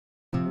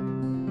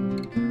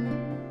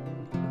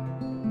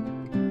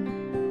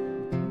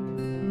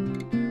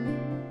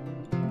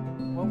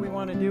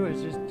want to do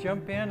is just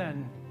jump in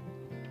and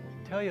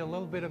tell you a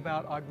little bit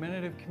about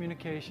augmentative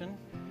communication.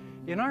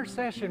 In our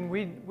session,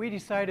 we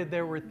decided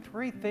there were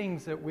 3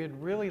 things that we'd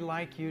really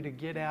like you to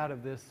get out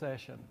of this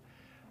session.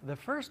 The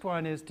first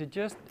one is to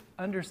just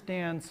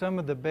understand some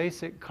of the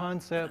basic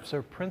concepts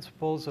or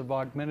principles of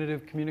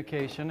augmentative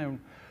communication, and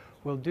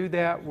we'll do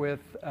that with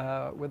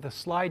a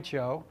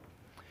slideshow.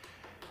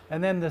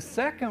 And then the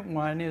second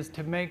one is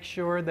to make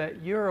sure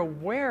that you're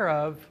aware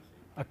of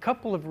a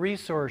couple of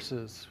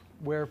resources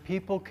where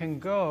people can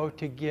go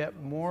to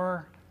get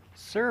more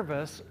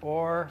service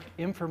or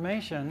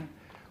information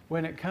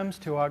when it comes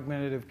to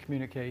augmentative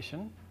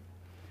communication.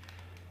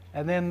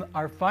 And then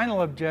our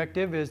final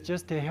objective is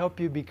just to help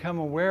you become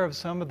aware of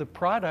some of the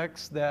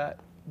products that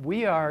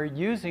we are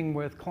using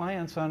with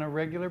clients on a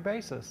regular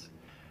basis.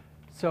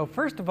 So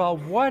first of all,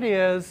 what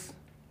is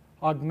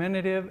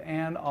augmentative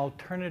and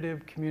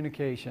alternative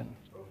communication?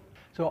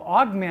 So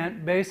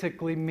augment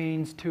basically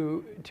means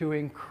to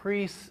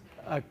increase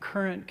a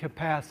current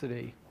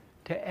capacity,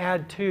 to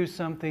add to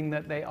something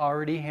that they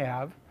already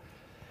have.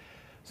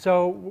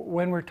 So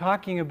when we're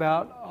talking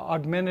about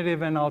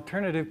augmentative and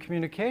alternative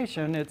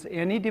communication, it's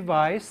any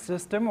device,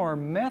 system, or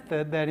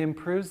method that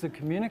improves the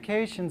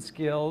communication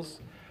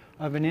skills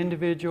of an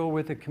individual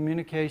with a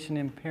communication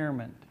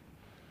impairment.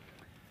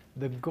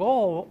 The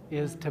goal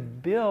is to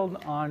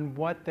build on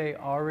what they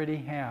already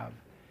have.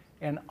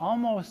 And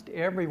almost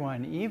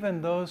everyone,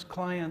 even those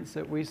clients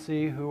that we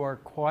see who are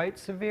quite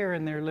severe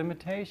in their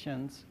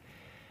limitations,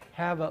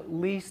 have at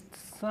least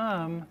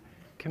some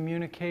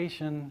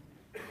communication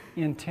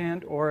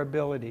intent or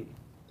ability.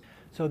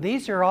 So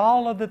these are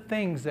all of the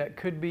things that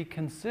could be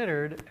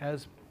considered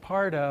as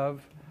part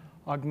of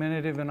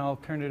augmentative and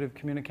alternative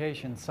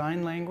communication.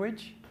 Sign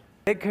language.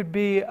 It could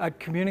be a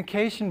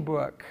communication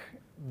book,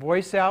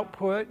 voice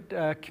output,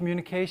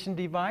 communication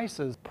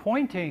devices.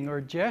 Pointing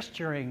or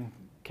gesturing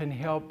can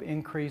help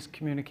increase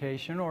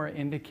communication or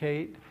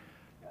indicate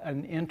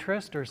an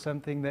interest or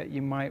something that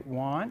you might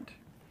want.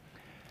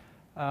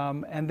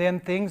 And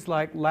then things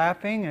like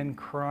laughing and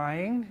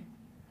crying,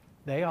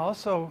 they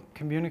also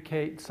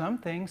communicate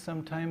something.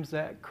 Sometimes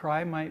that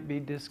cry might be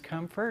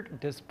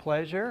discomfort,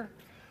 displeasure,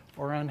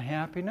 or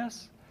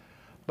unhappiness.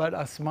 But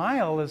a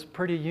smile is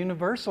pretty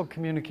universal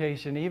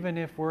communication, even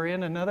if we're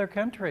in another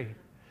country.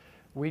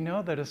 We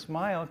know that a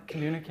smile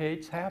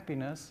communicates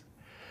happiness.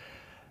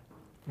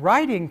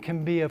 Writing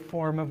can be a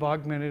form of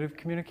augmentative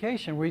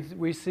communication.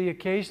 We see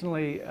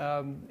occasionally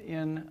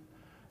in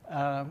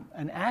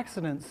an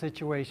accident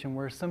situation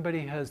where somebody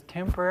has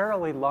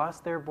temporarily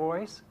lost their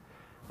voice,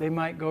 they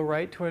might go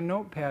right to a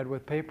notepad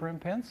with paper and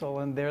pencil,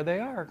 and there they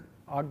are,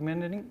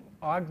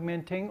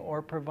 augmenting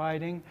or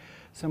providing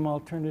some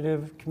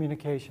alternative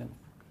communication.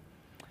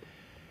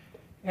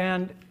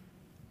 And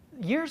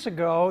years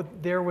ago,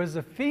 there was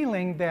a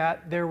feeling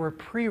that there were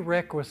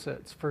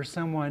prerequisites for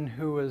someone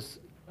who is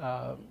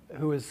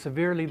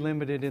severely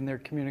limited in their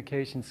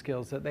communication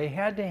skills, that they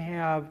had to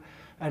have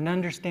an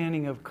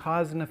understanding of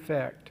cause and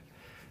effect,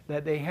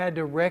 that they had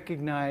to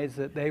recognize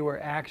that they were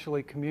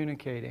actually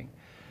communicating.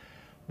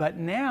 But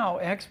now,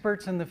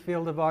 experts in the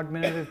field of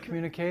augmentative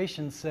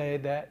communication say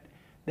that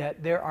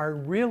there are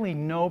really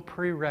no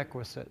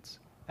prerequisites.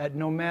 That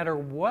no matter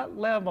what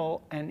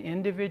level an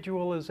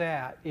individual is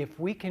at, if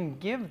we can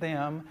give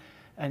them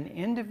an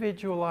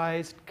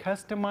individualized,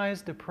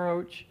 customized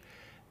approach,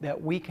 that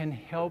we can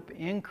help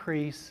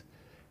increase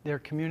their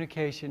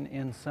communication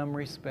in some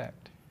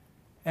respect.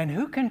 And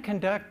who can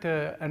conduct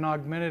an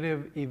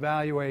augmentative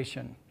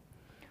evaluation?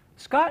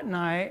 Scott and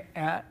I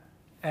at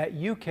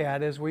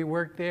UCAD, as we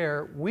work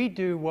there, we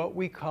do what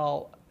we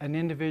call an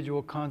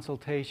individual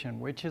consultation,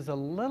 which is a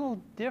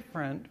little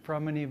different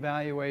from an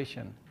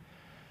evaluation.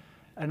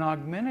 An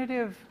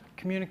augmentative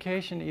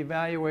communication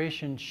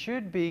evaluation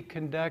should be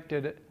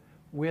conducted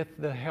with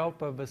the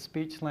help of a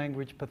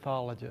speech-language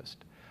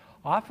pathologist.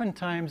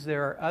 Oftentimes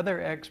there are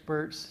other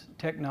experts,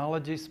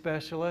 technology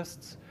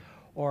specialists,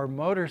 or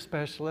motor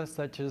specialists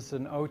such as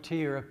an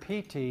OT or a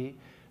PT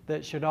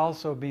that should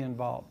also be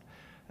involved.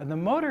 And the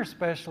motor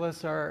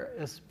specialists are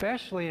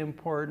especially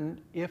important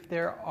if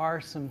there are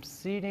some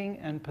seating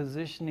and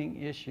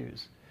positioning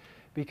issues,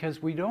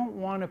 because we don't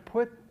want to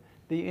put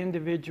the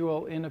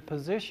individual in a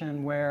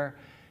position where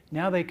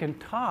now they can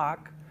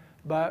talk,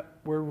 but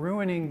we're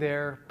ruining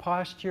their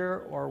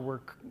posture, or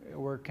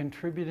we're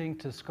contributing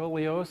to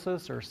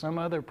scoliosis or some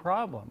other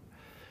problem.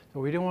 So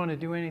we don't want to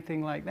do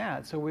anything like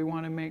that. So we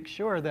want to make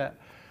sure that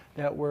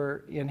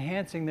we're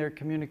enhancing their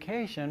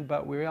communication,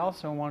 but we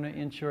also want to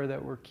ensure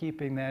that we're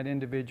keeping that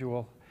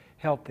individual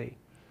healthy.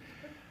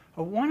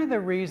 One of the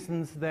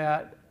reasons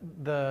that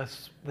the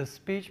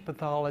speech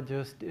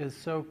pathologist is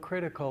so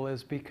critical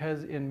is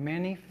because in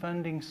many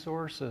funding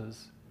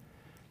sources,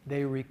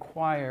 they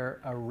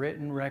require a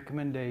written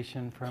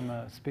recommendation from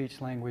a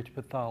speech-language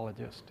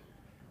pathologist.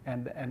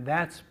 And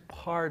that's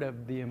part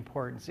of the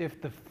importance. If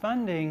the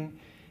funding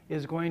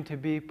is going to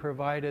be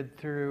provided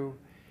through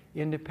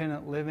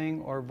independent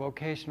living or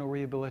vocational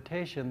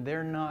rehabilitation,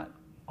 they're not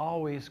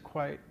always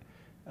quite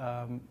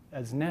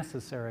as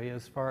necessary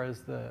as far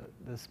as the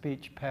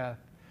speech path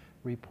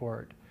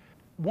report.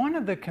 One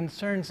of the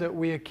concerns that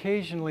we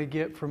occasionally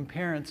get from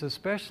parents,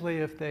 especially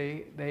if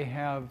they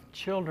have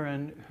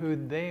children who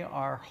they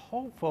are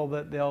hopeful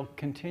that they'll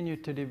continue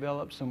to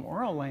develop some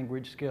oral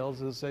language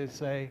skills, is they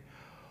say,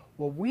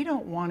 well, we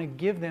don't want to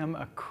give them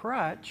a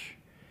crutch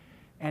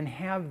and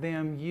have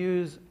them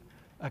use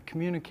a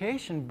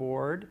communication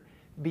board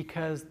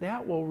because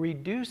that will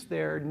reduce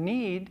their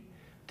need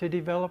to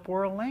develop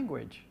oral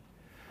language.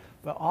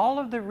 But all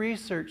of the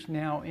research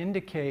now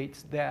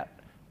indicates that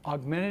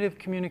augmentative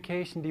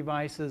communication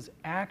devices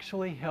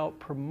actually help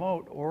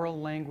promote oral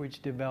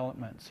language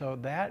development. So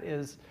that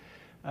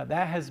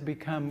has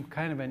become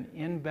kind of an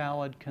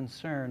invalid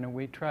concern, and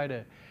we try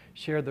to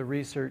share the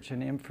research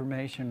and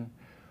information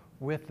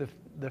with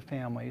the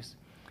families.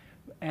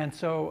 And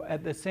so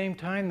at the same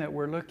time that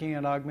we're looking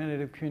at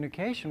augmentative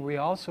communication, we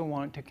also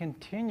want to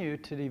continue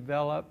to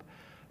develop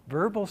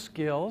verbal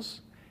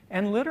skills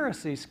and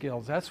literacy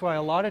skills. That's why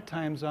a lot of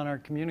times on our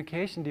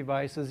communication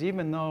devices,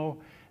 even though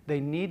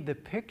they need the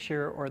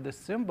picture or the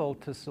symbol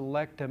to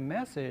select a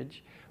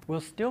message,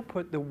 we'll still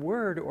put the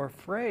word or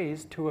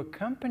phrase to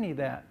accompany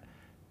that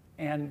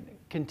and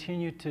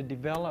continue to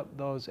develop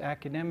those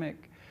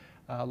academic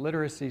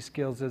literacy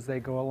skills as they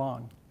go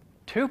along.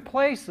 2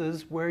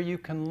 places where you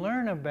can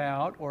learn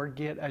about or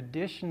get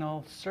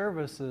additional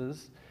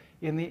services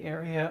in the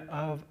area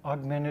of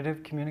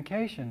augmentative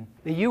communication.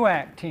 The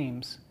UAC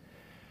teams.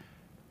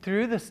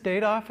 Through the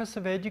State Office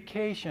of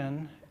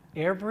Education,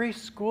 every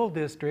school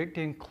district,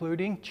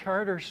 including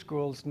charter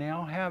schools,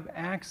 now have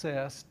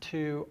access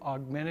to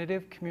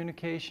augmentative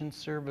communication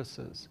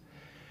services.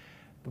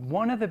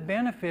 One of the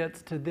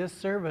benefits to this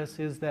service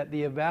is that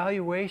the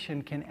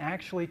evaluation can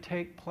actually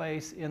take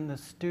place in the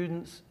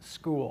student's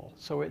school.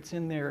 So it's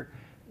in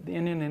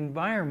an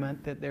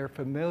environment that they're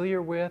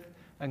familiar with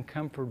and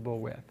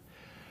comfortable with.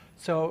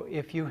 So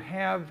if you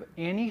have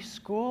any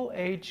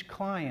school-age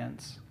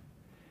clients,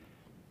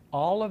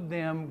 all of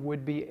them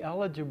would be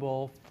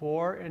eligible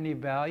for an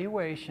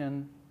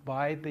evaluation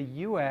by the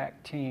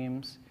UAC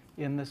teams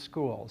in the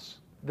schools.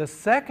 The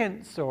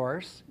second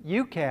source,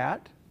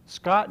 UCAT,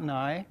 Scott and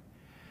I,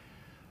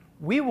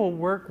 we will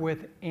work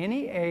with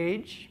any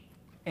age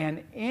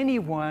and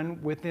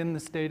anyone within the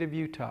state of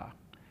Utah.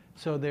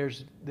 So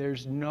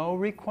there's no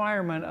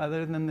requirement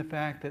other than the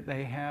fact that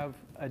they have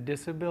a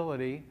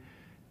disability.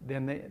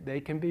 Then they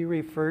can be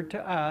referred to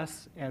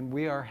us, and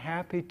we are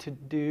happy to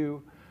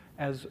do,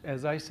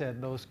 as I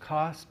said, those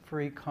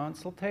cost-free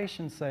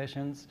consultation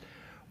sessions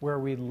where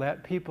we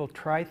let people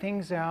try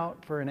things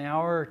out for an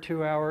hour or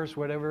 2 hours,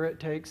 whatever it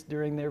takes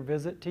during their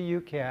visit to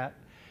UCAT,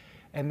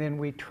 and then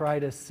we try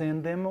to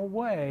send them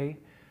away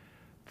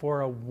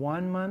for a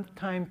 1-month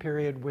time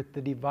period with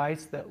the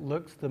device that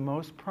looks the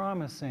most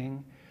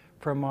promising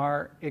from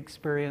our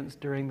experience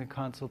during the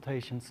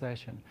consultation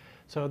session.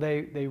 So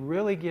they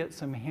really get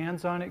some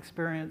hands-on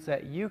experience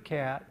at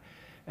UCAT,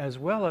 as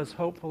well as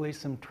hopefully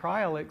some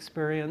trial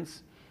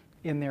experience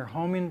in their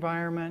home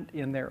environment,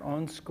 in their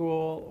own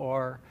school,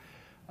 or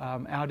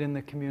out in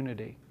the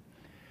community.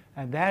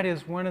 And that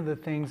is one of the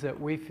things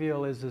that we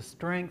feel is a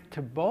strength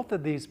to both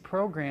of these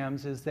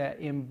programs, is that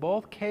in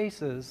both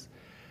cases,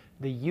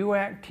 the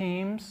UAC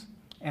teams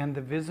and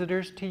the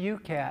visitors to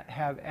UCAT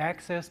have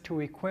access to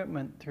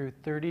equipment through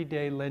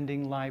 30-day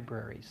lending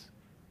libraries.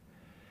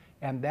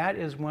 And that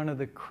is one of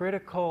the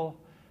critical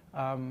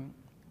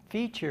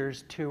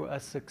features to a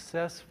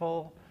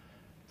successful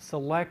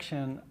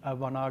selection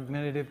of an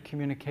augmentative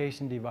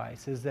communication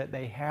device, is that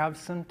they have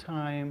some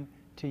time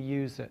to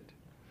use it.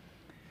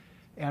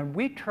 And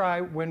we try,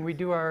 when we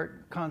do our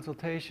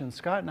consultations,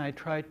 Scott and I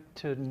try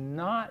to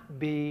not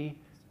be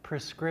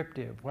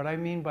prescriptive. What I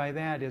mean by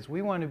that is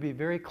we want to be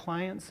very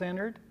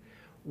client-centered.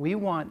 We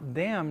want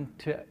them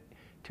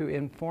to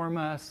inform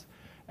us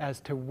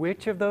as to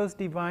which of those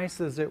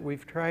devices that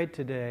we've tried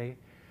today,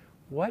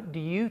 what do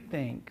you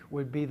think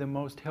would be the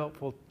most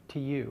helpful to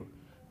you?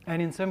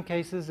 And in some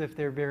cases, if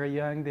they're very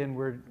young, then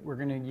we're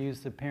going to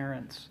use the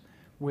parents'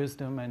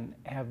 wisdom and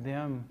have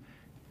them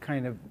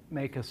kind of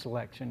make a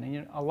selection.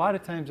 And a lot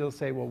of times they'll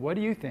say, well, what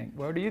do you think?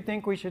 What do you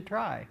think we should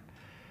try?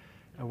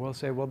 And we'll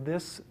say, well,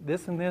 this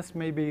and this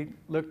maybe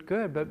looked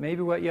good, but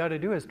maybe what you ought to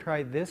do is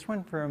try this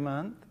one for a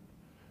month,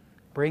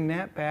 bring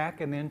that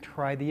back, and then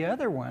try the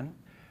other one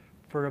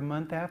for a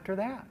month after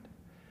that.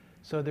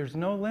 So there's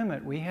no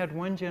limit. We had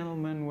one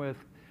gentleman with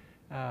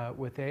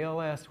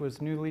ALS,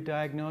 was newly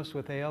diagnosed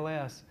with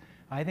ALS.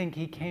 I think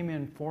he came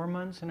in 4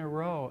 months in a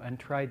row and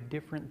tried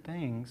different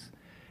things.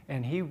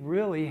 And he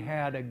really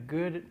had a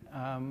good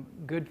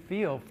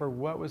feel for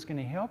what was going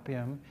to help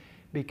him,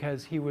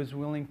 because he was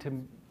willing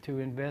to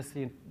invest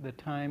the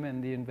time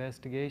and the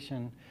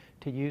investigation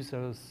to use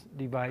those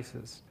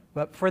devices.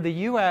 But for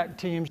the UAC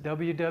teams,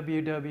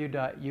 www.uac.org,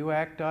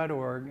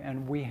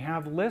 and we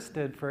have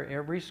listed for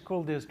every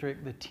school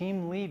district the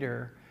team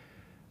leader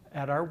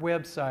at our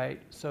website,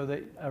 so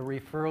that a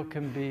referral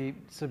can be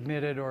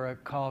submitted or a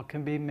call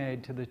can be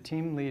made to the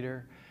team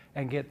leader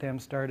and get them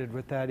started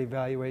with that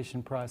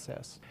evaluation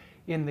process.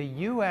 In the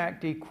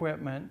UAC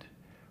equipment,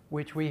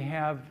 which we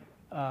have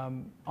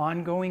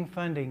ongoing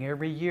funding.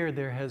 Every year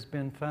there has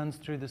been funds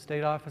through the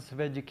State Office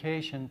of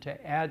Education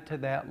to add to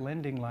that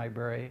lending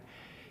library.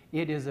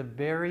 It is a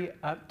very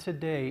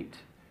up-to-date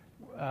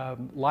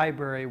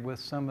library with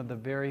some of the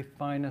very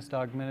finest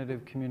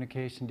augmentative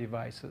communication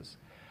devices.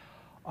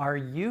 Our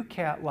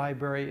UCAT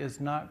library is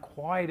not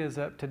quite as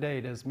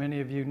up-to-date. As many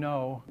of you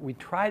know, we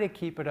try to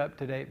keep it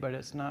up-to-date, but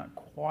it's not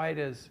quite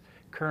as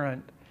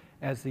current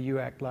as the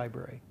UACT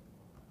library.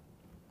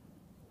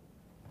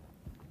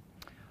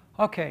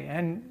 Okay,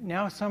 and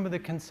now some of the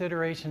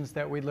considerations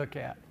that we look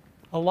at.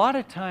 A lot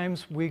of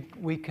times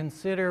we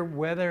consider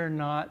whether or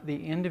not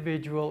the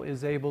individual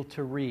is able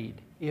to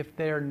read. If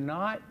they're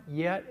not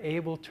yet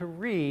able to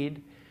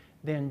read,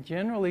 then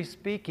generally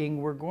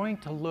speaking, we're going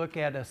to look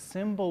at a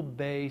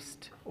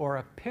symbol-based or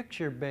a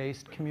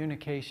picture-based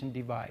communication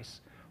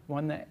device,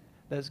 one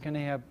that's going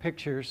to have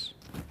pictures.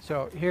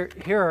 So here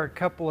are a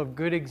couple of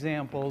good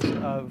examples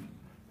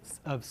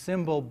of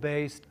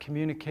symbol-based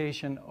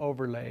communication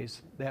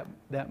overlays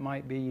that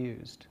might be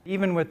used.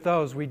 Even with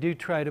those, we do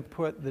try to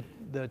put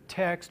the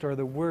text or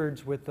the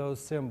words with those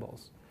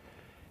symbols.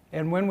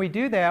 And when we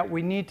do that,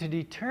 we need to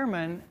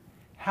determine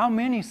how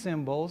many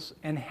symbols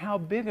and how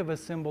big of a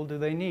symbol do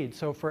they need.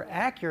 So for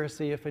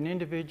accuracy, if an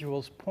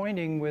individual's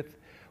pointing with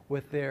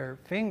their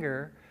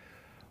finger,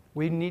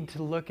 we need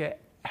to look at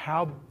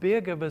how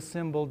big of a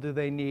symbol do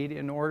they need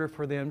in order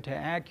for them to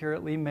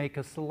accurately make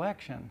a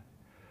selection.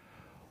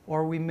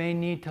 Or we may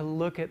need to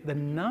look at the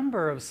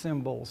number of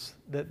symbols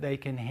that they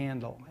can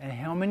handle and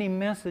how many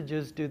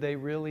messages do they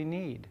really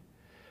need.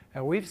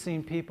 Now, we've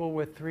seen people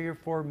with 3 or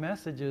 4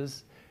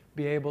 messages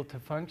be able to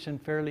function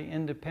fairly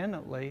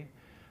independently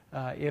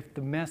if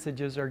the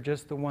messages are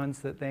just the ones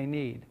that they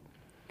need.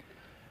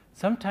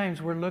 Sometimes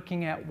we're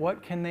looking at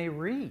what can they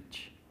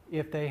reach.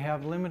 If they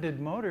have limited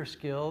motor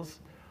skills,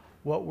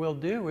 what we'll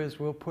do is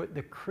we'll put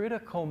the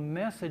critical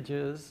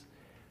messages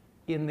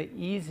in the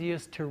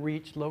easiest to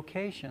reach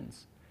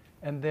locations.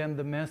 And then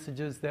the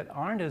messages that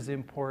aren't as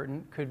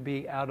important could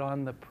be out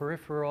on the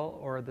peripheral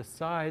or the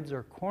sides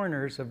or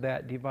corners of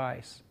that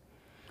device.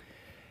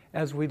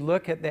 As we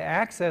look at the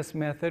access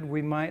method,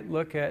 we might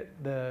look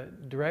at the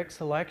direct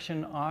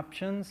selection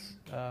options,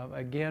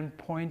 again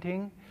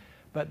pointing,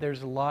 but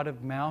there's a lot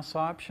of mouse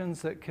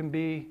options that can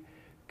be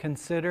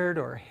considered,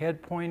 or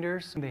head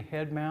pointers. The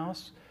head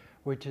mouse,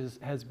 which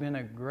has been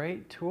a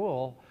great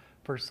tool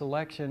for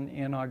selection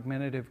in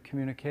augmentative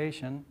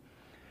communication.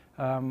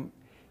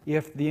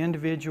 If the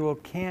individual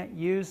can't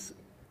use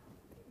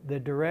the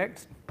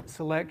direct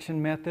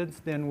selection methods,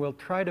 then we'll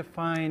try to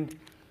find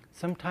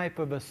some type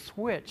of a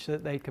switch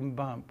that they can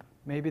bump.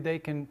 Maybe they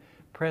can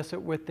press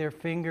it with their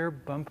finger,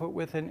 bump it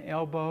with an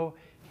elbow,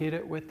 hit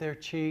it with their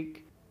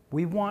cheek.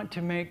 We want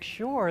to make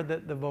sure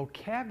that the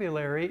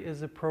vocabulary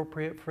is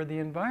appropriate for the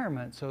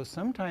environment. So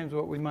sometimes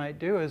what we might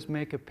do is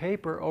make a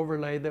paper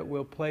overlay that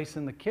we'll place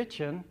in the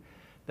kitchen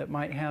that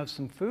might have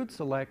some food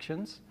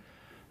selections,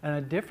 and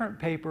a different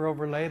paper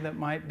overlay that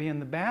might be in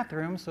the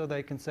bathroom, so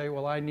they can say,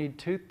 well, I need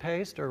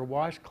toothpaste or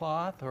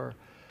washcloth, or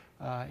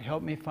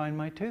help me find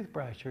my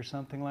toothbrush, or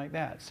something like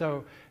that.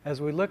 So as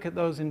we look at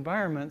those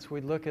environments, we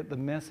look at the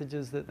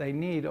messages that they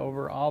need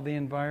over all the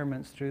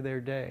environments through their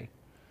day.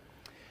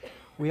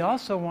 We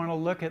also want to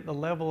look at the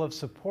level of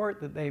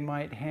support that they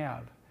might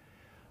have.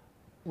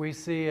 We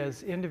see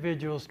as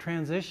individuals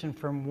transition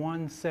from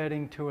one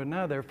setting to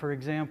another, for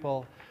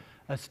example,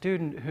 a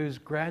student who's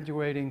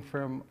graduating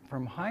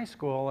from high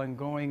school and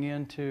going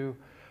into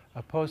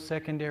a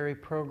post-secondary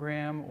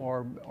program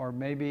or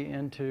maybe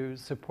into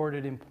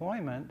supported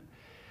employment.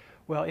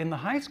 Well, in the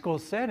high school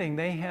setting,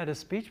 they had a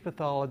speech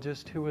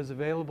pathologist who was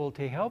available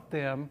to help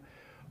them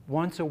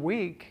once a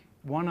week,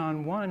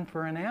 one-on-one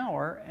for an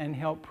hour, and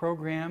help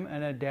program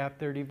and adapt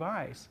their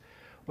device.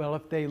 Well,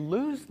 if they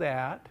lose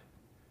that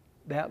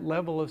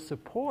level of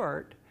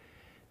support,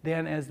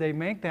 then as they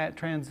make that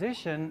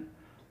transition,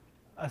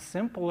 a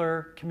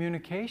simpler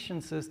communication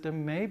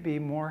system may be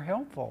more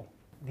helpful.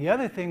 The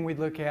other thing we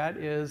look at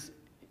is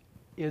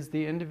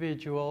the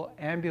individual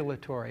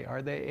ambulatory?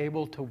 Are they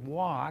able to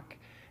walk?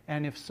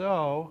 And if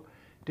so,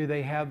 do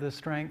they have the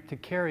strength to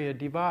carry a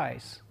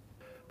device?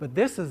 But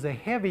this is a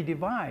heavy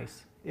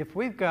device. If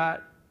we've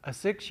got a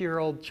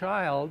 6-year-old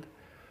child,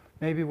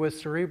 maybe with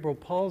cerebral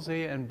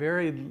palsy and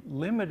very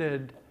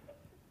limited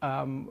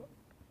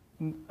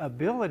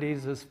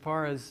abilities as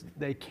far as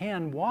they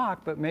can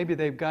walk, but maybe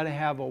they've got to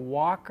have a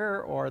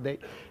walker, or they,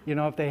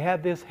 if they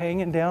had this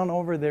hanging down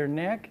over their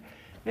neck,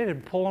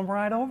 it'd pull them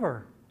right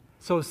over.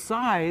 So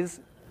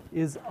size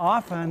is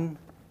often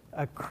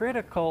a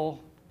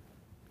critical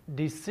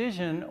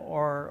decision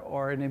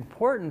or an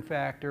important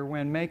factor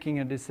when making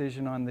a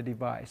decision on the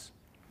device.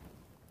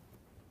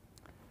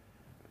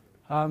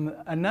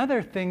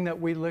 Another thing that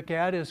we look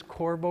at is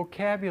core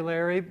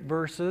vocabulary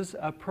versus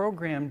a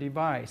program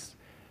device.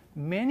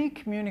 Many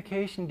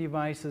communication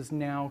devices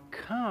now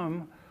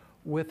come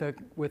with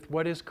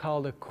what is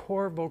called a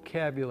core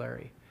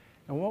vocabulary.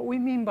 And what we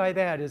mean by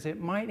that is it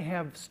might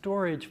have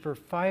storage for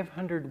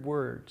 500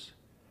 words.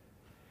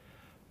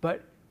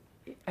 But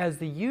as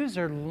the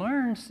user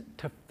learns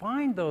to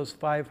find those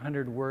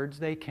 500 words,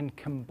 they can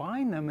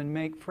combine them and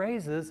make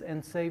phrases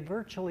and say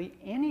virtually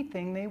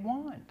anything they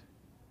want.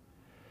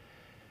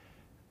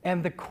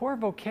 And the core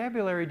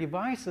vocabulary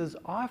devices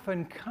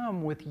often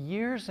come with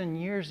years and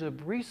years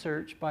of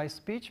research by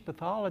speech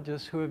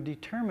pathologists who have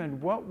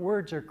determined what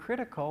words are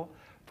critical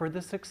for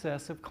the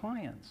success of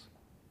clients.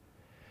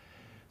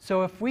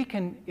 So if we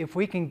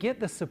can get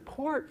the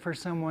support for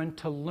someone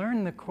to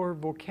learn the core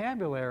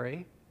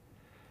vocabulary,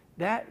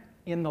 that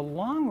in the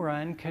long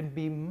run could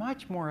be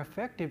much more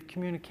effective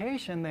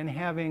communication than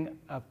having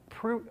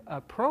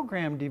a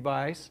program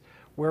device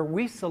where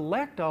we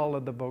select all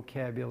of the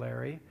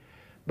vocabulary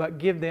but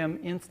give them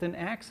instant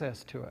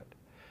access to it.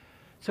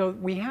 So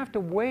we have to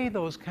weigh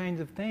those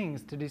kinds of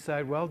things to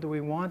decide, well, do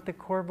we want the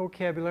core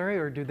vocabulary,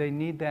 or do they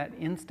need that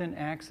instant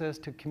access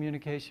to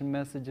communication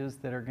messages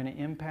that are going to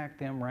impact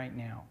them right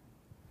now?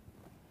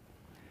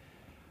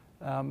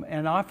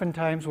 And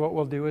oftentimes what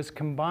we'll do is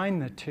combine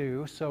the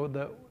two so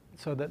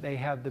that they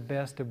have the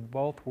best of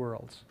both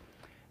worlds.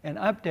 And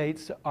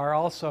updates are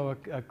also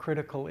a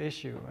critical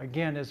issue.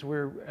 Again, as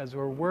we're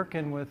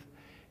working with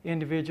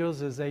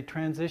individuals as they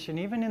transition,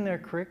 even in their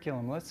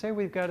curriculum. Let's say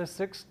we've got a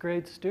 6th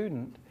grade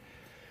student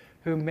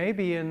who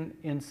maybe in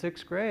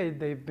 6th grade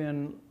they've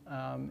been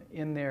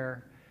in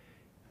their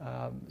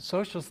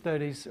social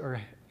studies or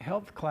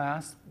health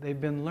class, they've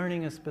been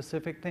learning a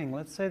specific thing.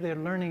 Let's say they're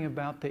learning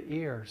about the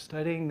ear,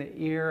 studying the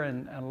ear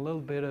and a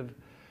little bit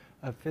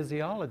of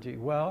physiology.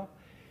 Well,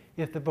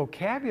 if the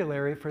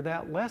vocabulary for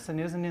that lesson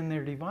isn't in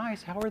their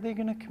device, how are they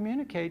going to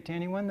communicate to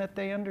anyone that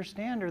they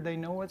understand or they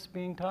know what's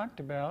being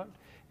talked about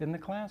in the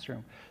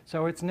classroom?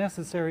 So it's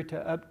necessary to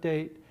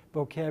update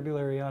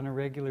vocabulary on a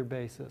regular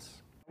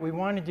basis. We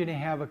wanted you to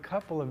have a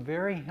couple of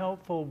very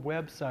helpful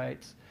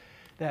websites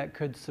that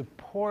could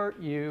support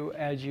you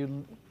as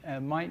you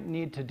might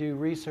need to do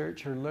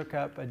research or look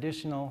up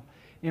additional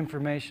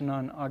information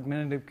on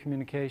augmentative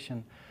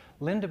communication.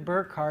 Linda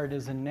Burkhardt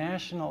is a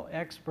national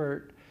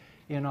expert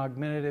in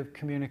augmentative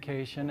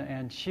communication,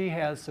 and she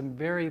has some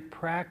very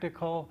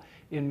practical,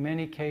 in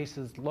many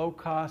cases low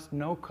cost,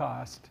 no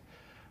cost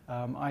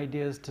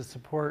ideas to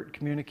support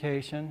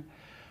communication.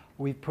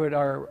 We've put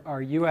our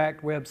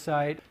UACT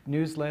website,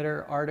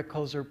 newsletter,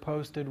 articles are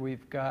posted.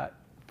 We've got,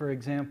 for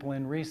example,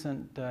 in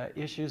recent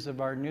issues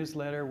of our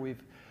newsletter,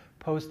 we've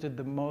posted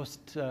the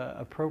most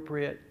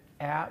appropriate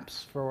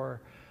apps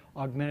for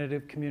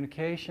augmentative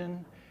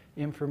communication,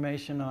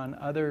 information on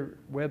other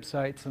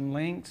websites and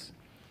links.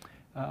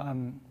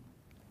 And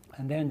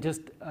then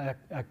just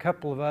a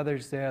couple of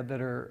others there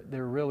that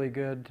they're really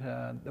good.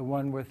 The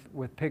one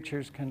with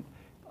pictures can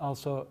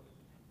also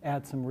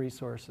add some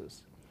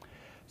resources.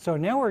 So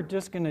now we're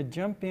just going to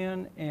jump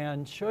in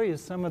and show you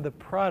some of the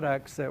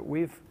products that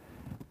we've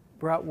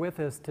brought with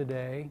us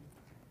today.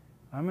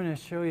 I'm going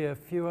to show you a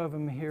few of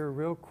them here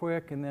real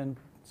quick, and then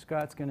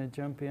Scott's going to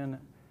jump in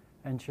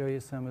and show you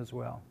some as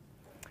well.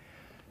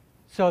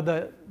 So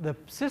the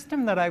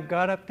system that I've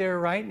got up there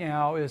right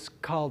now is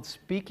called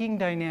Speaking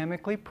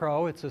Dynamically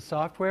Pro. It's a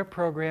software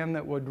program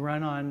that would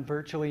run on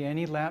virtually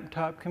any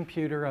laptop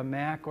computer, a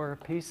Mac or a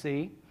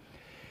PC.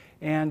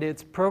 And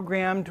it's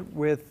programmed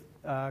with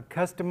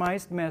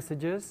customized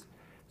messages.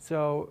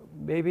 So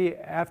maybe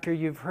after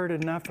you've heard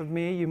enough of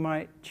me, you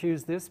might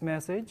choose this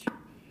message.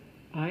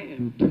 I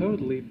am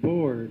totally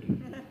bored.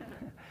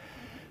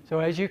 So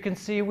as you can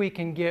see, we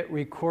can get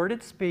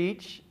recorded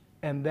speech,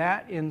 and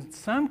that in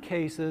some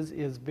cases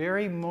is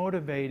very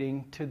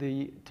motivating to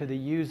the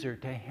user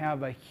to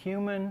have a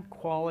human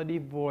quality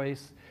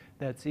voice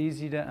that's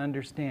easy to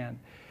understand.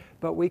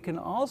 But we can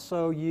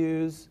also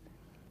use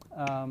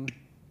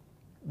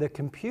the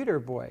computer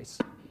voice.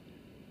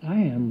 I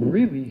am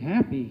really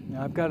happy.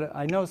 Now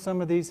I know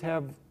some of these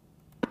have...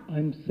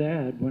 I'm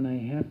sad when I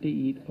have to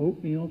eat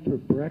oatmeal for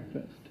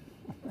breakfast.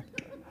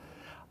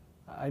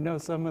 I know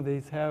some of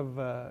these have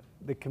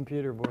the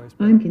computer voice.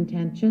 I'm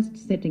content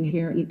just sitting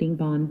here eating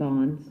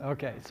bonbons.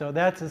 Okay, so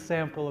that's a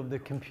sample of the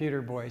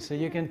computer voice. So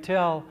you can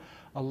tell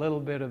a little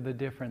bit of the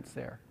difference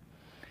there.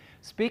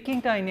 Speaking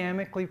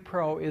Dynamically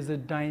Pro is a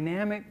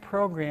dynamic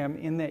program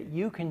in that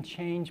you can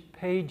change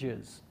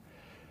pages.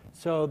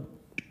 So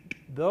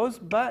those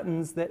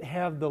buttons that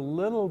have the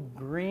little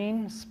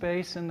green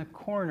space in the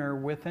corner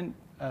with an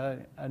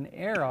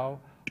arrow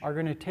are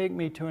going to take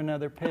me to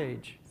another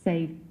page.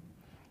 Save.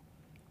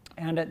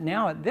 And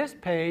now at this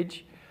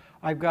page,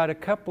 I've got a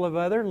couple of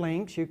other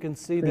links. You can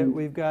see that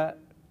we've got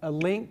a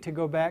link to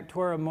go back to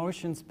our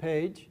emotions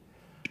page,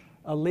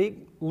 a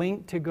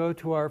link to go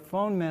to our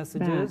phone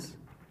messages,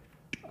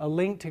 a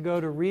link to go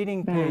to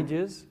reading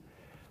pages.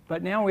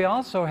 But now we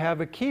also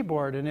have a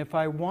keyboard, and if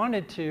I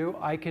wanted to,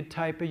 I could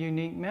type a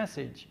unique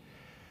message.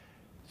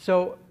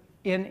 So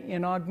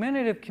in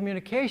augmentative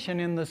communication,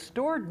 in the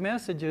stored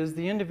messages,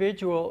 the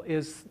individual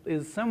is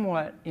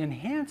somewhat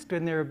enhanced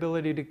in their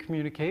ability to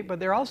communicate, but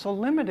they're also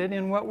limited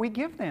in what we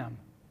give them.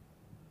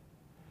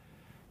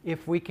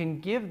 If we can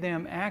give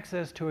them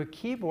access to a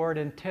keyboard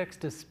and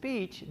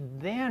text-to-speech,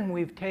 then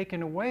we've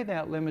taken away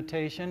that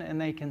limitation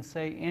and they can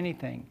say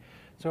anything.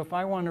 So if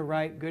I want to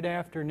write good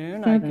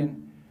afternoon, I 7.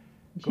 can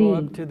go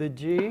G. up to the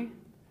G.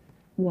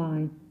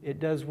 Y. It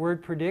does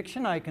word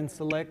prediction. I can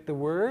select the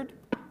word.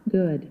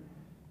 Good.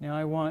 Now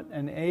I want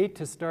an A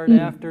to start E.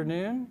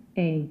 afternoon.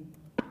 A.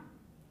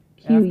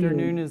 Q.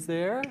 Afternoon is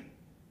there.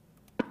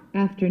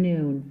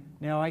 Afternoon.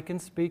 Now I can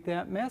speak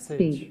that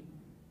message. Speak.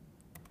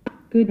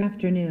 Good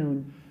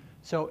afternoon.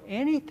 So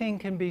anything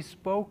can be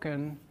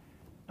spoken.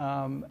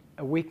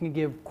 We can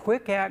give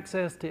quick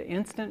access to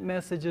instant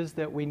messages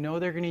that we know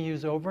they're going to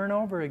use over and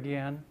over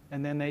again,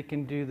 and then they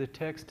can do the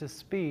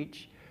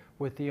text-to-speech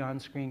with the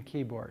on-screen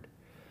keyboard.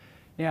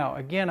 Now,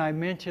 again, I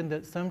mentioned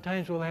that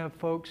sometimes we'll have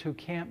folks who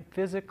can't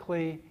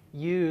physically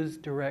use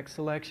direct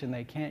selection.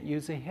 They can't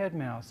use a head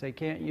mouse. They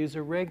can't use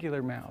a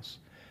regular mouse.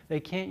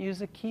 They can't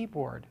use a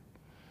keyboard.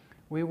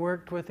 We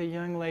worked with a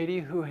young lady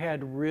who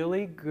had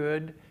really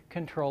good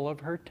control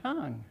of her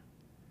tongue,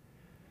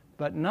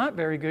 but not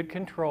very good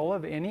control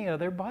of any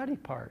other body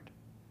part.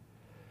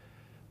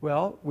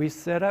 Well, we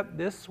set up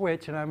this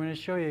switch, and I'm going to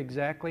show you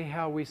exactly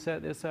how we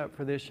set this up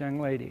for this young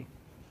lady.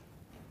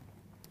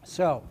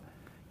 So,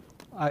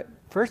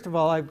 first of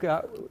all, I've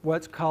got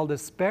what's called a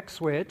spec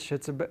switch.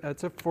 It's a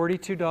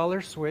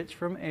 $42 switch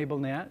from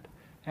AbleNet.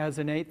 Has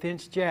an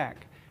 1/8"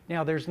 jack.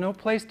 Now, there's no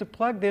place to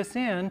plug this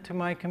in to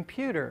my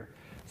computer,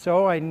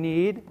 so I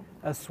need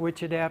a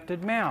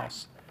switch-adapted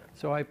mouse.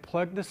 So I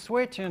plug the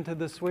switch into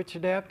the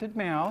switch-adapted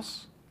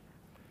mouse,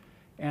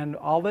 and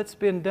all that's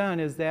been done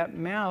is that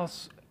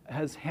mouse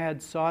has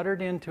had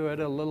soldered into it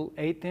a little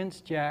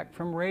 1/8" jack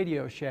from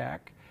Radio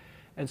Shack.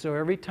 And so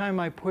every time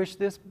I push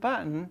this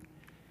button,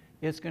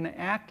 it's going to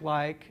act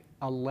like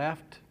a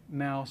left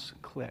mouse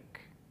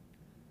click.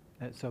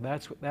 So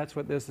that's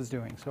what this is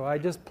doing. So I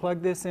just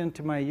plug this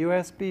into my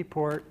USB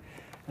port,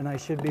 and I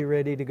should be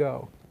ready to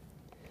go.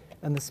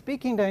 And the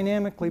Speaking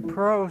Dynamically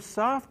Pro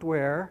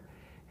software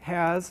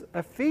has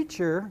a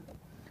feature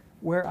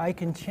where I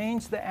can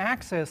change the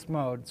access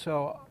mode.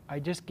 So I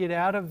just get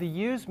out of the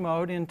use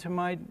mode into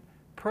my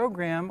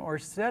program or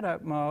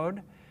setup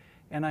mode,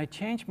 and I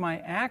change my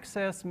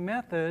access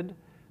method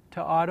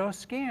to auto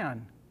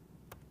scan.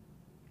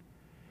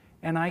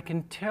 And I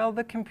can tell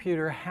the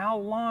computer how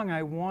long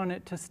I want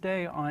it to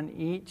stay on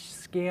each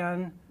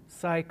scan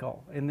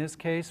cycle. In this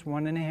case,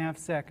 1.5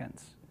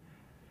 seconds.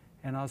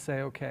 And I'll say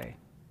OK.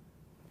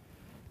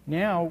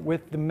 Now,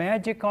 with the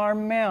Magic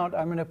Arm mount,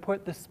 I'm going to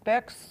put the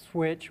spec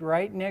switch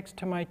right next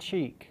to my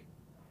cheek.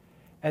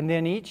 And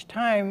then each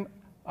time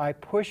I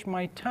push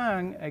my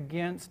tongue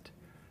against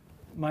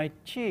my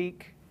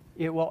cheek,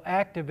 it will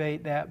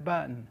activate that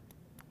button.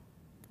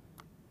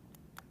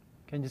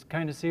 Can you just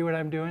kind of see what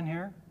I'm doing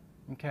here?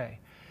 Okay.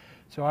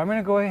 So I'm going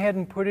to go ahead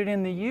and put it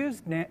in the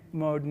use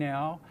mode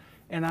now,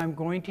 and I'm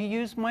going to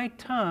use my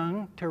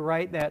tongue to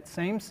write that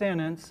same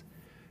sentence,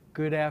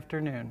 good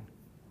afternoon.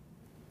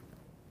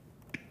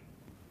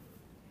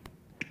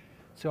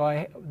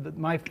 So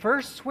my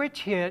first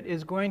switch hit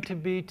is going to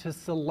be to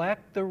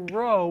select the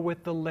row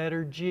with the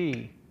letter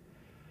G.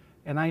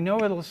 And I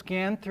know it'll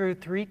scan through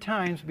 3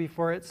 times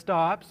before it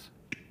stops.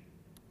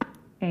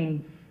 A.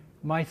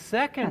 My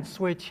second F.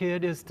 switch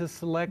hit is to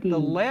select D. the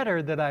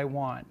letter that I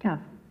want. F.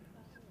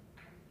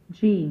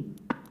 G.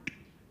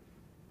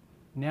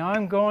 Now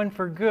I'm going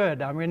for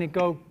good. I'm going to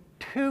go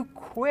 2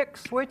 quick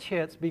switch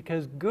hits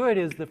because good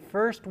is the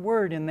first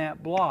word in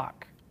that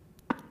block.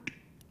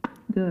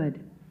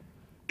 Good.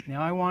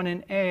 Now I want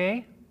an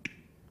A.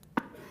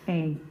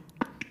 A.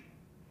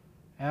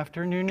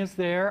 Afternoon is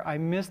there. I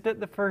missed it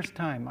the first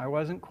time. I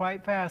wasn't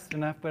quite fast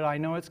enough, but I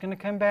know it's going to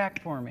come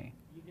back for me.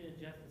 You can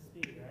adjust the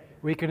speed, right?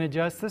 We can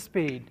adjust the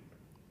speed.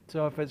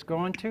 So if it's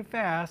going too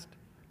fast,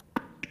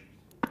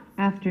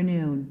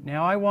 Afternoon.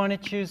 now I want to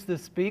choose the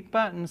speak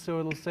button so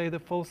it'll say the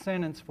full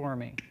sentence for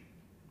me.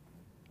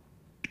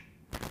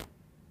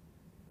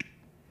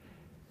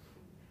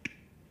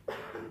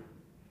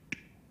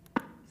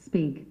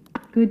 Speak.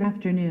 Good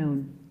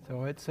afternoon.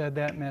 So it said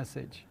that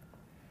message.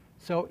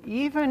 So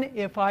even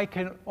if I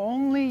can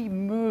only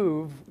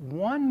move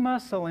one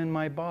muscle in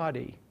my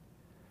body,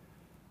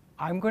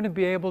 I'm going to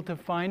be able to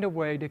find a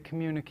way to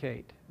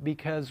communicate.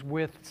 Because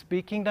with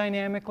Speaking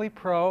Dynamically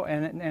Pro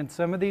and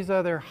some of these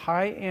other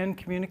high-end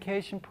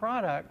communication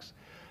products,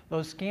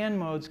 those scan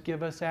modes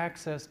give us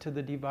access to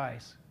the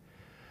device.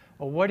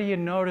 Well, what do you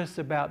notice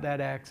about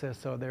that access?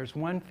 So there's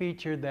one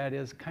feature that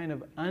is kind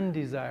of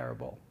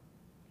undesirable.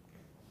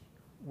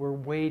 We're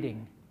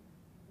waiting.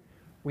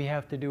 We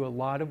have to do a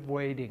lot of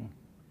waiting.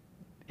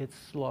 It's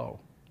slow.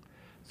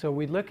 So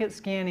we look at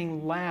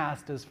scanning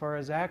last as far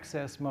as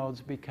access modes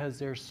because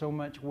there's so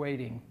much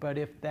waiting. But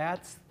if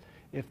that's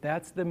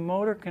the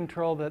motor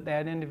control that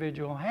that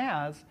individual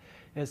has,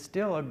 it's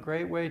still a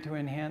great way to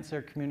enhance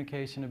their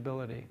communication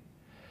ability.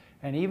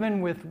 And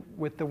even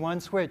with the one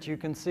switch, you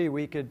can see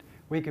we could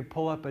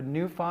pull up a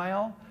new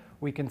file,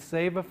 we can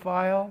save a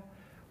file,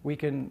 we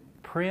can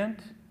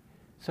print.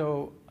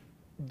 So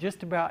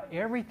just about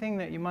everything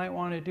that you might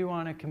want to do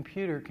on a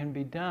computer can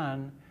be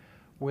done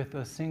with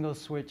a single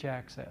switch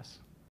access.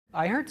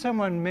 I heard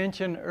someone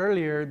mention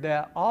earlier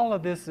that all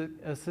of this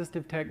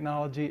assistive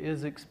technology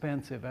is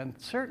expensive, and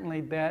certainly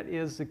that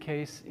is the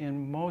case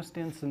in most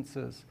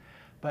instances.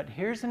 But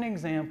here's an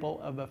example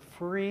of a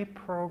free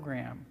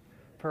program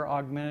for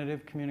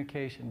augmentative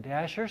communication.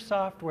 Dasher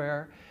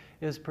software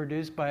is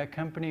produced by a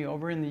company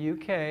over in the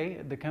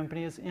UK. The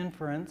company is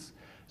Inference.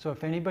 So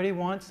if anybody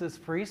wants this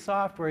free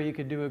software, you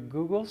could do a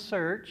Google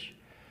search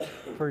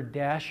for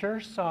Dasher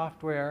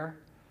software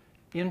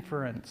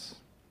Inference,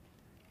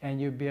 and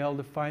you'd be able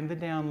to find the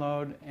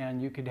download,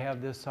 and you could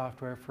have this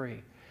software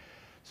free.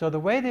 So the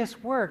way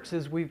this works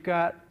is we've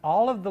got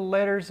all of the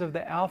letters of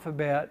the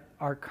alphabet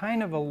are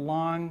kind of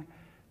along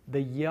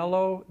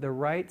the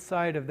right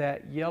side of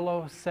that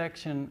yellow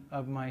section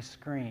of my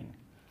screen.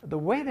 The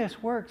way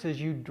this works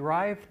is you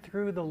drive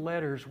through the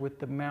letters with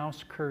the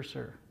mouse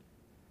cursor.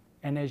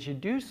 And as you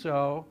do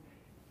so,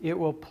 it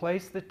will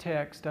place the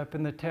text up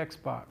in the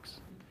text box.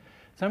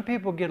 Some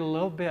people get a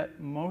little bit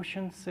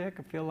motion sick,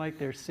 feel like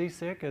they're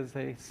seasick as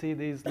they see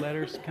these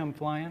letters come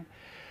flying.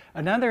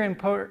 Another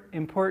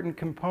important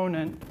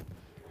component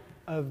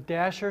of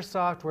Dasher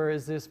software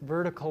is this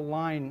vertical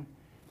line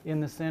in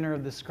the center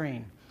of the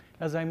screen.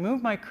 As I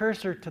move my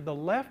cursor to the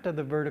left of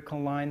the vertical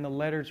line, the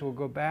letters will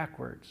go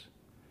backwards.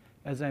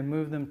 As I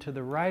move them to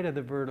the right of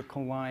the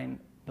vertical line,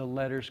 the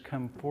letters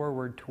come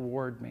forward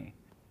toward me.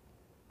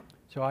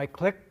 So I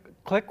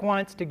click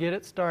once to get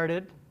it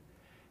started.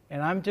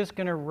 And I'm just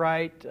going to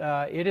write,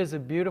 it is a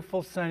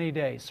beautiful sunny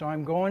day. So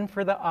I'm going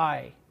for the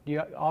I. Do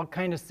you all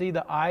kind of see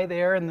the I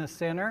there in the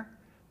center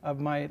of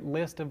my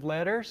list of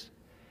letters?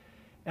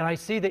 And I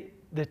see that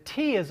the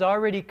T is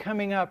already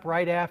coming up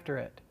right after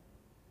it.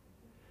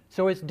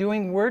 So it's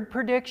doing word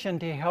prediction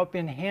to help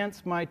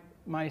enhance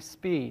my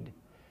speed.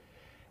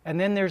 And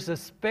then there's a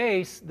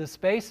space. The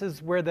space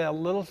is where the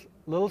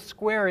little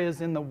square is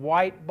in the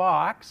white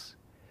box.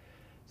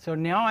 So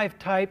now I've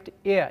typed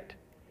it.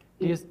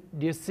 Do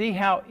you see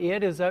how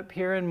it is up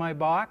here in my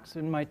box,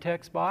 in my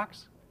text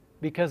box?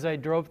 Because I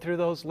drove through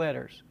those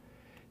letters.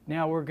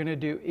 Now we're going to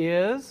do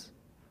is,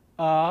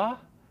 and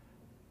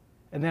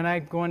then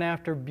I'm going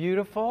after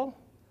beautiful.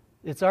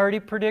 It's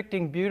already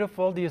predicting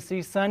beautiful. Do you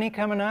see sunny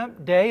coming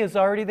up? Day is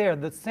already there.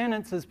 The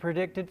sentence is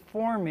predicted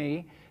for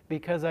me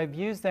because I've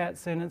used that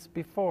sentence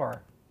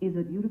before. Is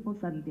a beautiful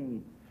sunny day.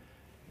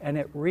 And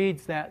it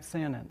reads that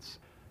sentence.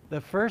 The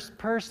first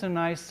person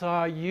I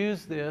saw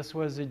use this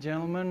was a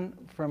gentleman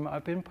from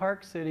up in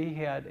Park City.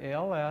 He had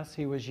ALS.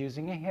 He was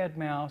using a head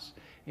mouse.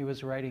 He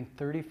was writing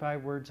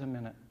 35 words a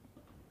minute.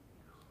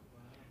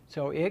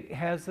 So it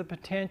has the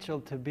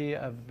potential to be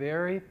a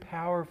very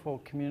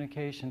powerful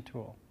communication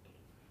tool.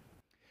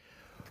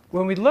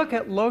 When we look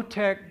at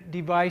low-tech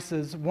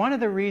devices, one of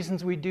the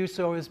reasons we do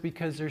so is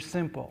because they're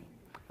simple.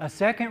 A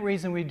second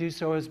reason we do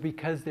so is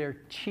because they're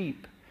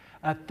cheap.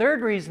 A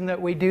third reason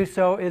that we do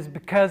so is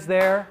because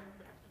they're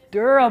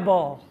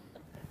durable.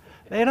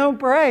 They don't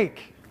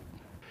break.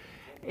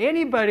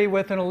 Anybody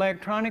with an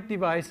electronic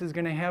device is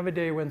going to have a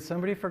day when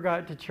somebody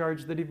forgot to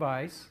charge the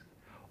device,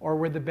 or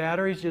where the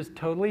battery's just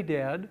totally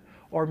dead,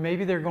 or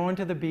maybe they're going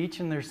to the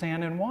beach and there's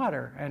sand and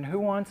water. And who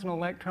wants an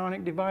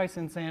electronic device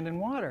in sand and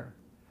water?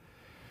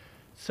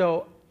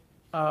 So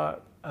a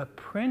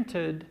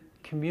printed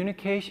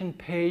communication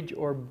page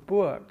or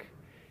book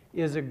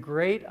is a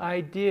great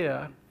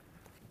idea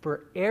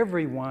for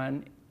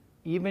everyone,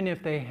 even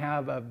if they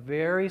have a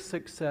very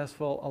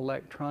successful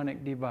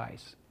electronic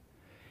device.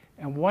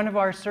 And one of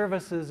our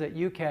services at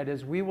UCAT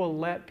is we will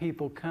let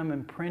people come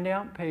and print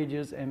out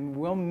pages, and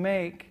we'll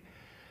make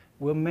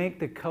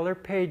the color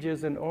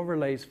pages and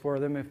overlays for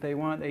them if they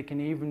want. They can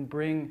even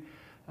bring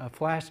a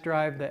flash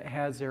drive that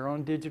has their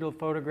own digital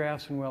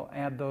photographs, and we'll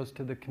add those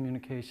to the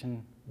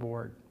communication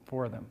board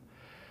for them.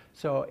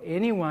 So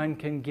anyone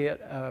can get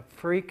a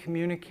free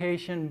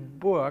communication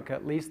book,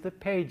 at least the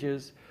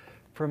pages,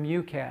 from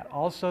UCAT.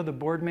 Also, the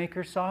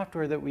BoardMaker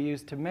software that we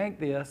use to make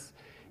this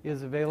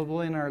is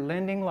available in our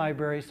lending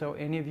library, so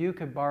any of you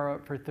could borrow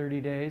it for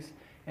 30 days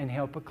and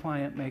help a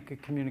client make a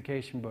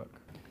communication book.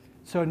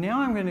 So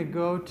now I'm going to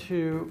go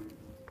to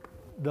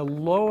the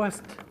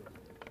lowest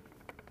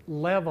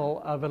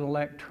level of an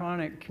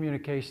electronic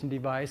communication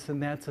device,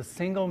 and that's a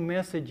single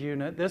message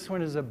unit. This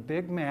one is a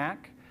Big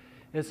Mac.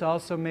 It's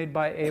also made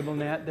by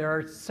AbleNet. There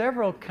are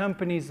several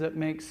companies that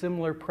make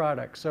similar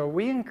products. So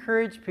we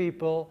encourage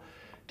people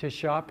to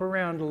shop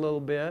around a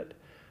little bit.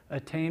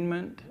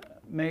 Attainment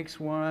makes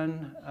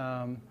one.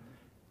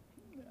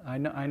 I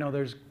know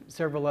there's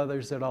several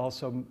others that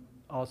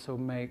also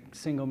make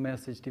single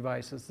message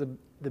devices.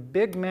 The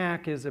Big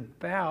Mac is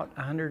about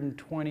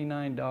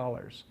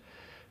 $129.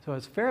 So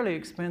it's fairly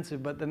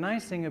expensive, but the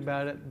nice thing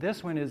about it,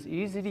 this one is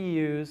easy to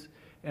use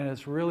and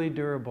it's really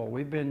durable.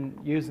 We've been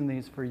using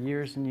these for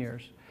years and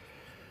years.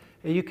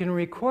 You can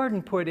record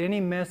and put any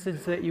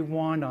message that you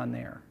want on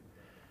there.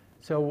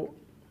 So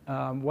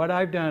what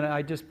I've done,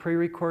 I just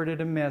pre-recorded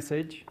a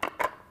message.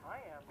 I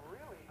am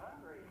really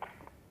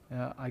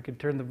hungry. I could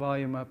turn the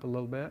volume up a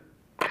little bit.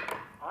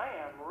 I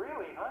am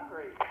really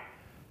hungry.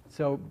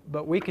 So,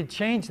 but we could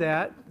change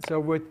that. So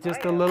with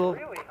just I a am little,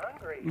 really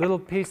hungry. little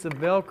piece of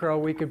Velcro,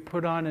 we could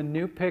put on a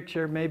new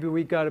picture. Maybe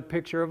we got a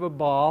picture of a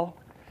ball.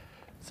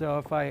 So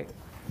if I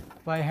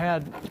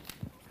had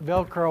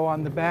Velcro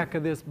on the back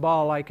of this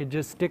ball, I could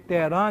just stick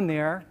that on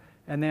there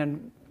and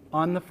then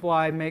on the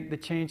fly make the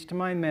change to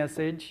my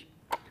message.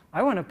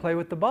 I want to play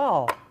with the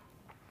ball.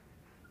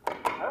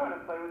 I want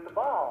to play with the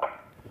ball.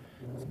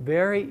 It's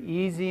very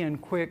easy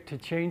and quick to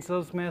change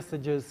those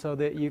messages so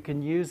that you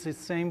can use the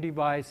same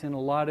device in a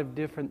lot of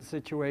different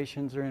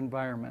situations or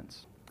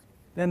environments.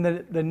 Then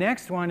the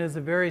next one is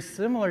a very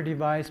similar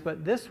device,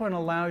 but this one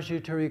allows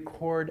you to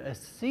record a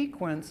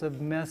sequence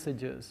of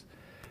messages.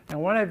 And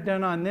what I've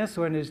done on this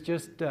one is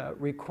just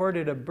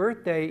recorded a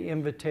birthday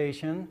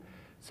invitation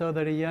so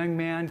that a young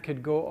man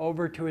could go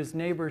over to his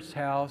neighbor's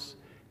house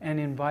and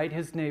invite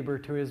his neighbor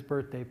to his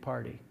birthday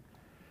party.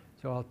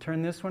 So I'll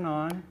turn this one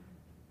on.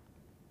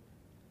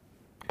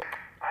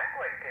 I'm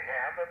going to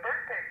have a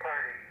birthday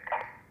party.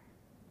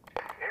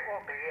 It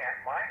will be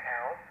at my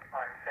house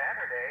on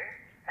Saturday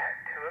at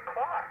 2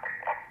 o'clock.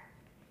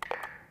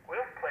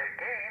 We'll play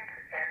games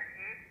and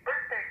eat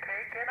birthday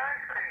cake and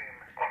ice cream.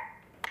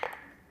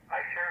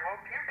 I sure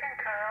hope you can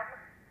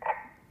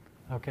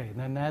come. Okay,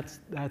 then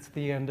that's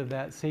the end of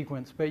that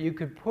sequence. But you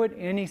could put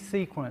any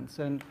sequence.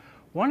 And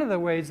one of the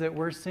ways that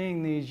we're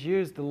seeing these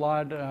used a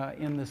lot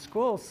in the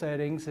school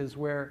settings is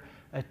where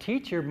a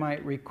teacher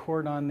might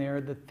record on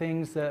there the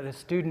things that a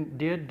student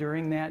did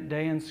during that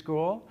day in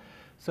school.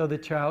 So the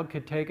child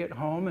could take it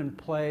home and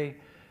play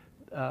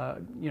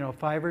 5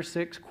 or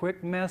 6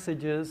 quick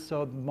messages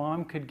so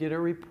mom could get a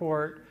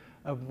report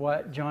of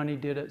what Johnny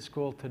did at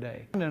school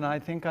today. And I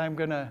think I'm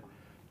going to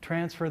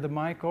transfer the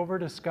mic over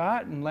to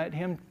Scott and let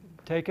him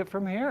take it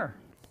from here.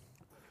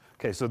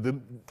 Okay, so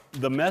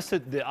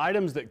the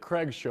items that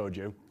Craig showed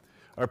you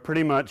are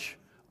pretty much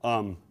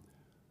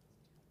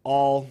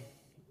all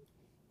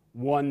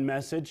one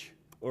message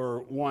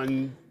or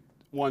one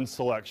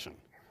selection.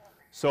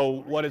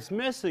 So what it's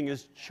missing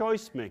is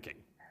choice making.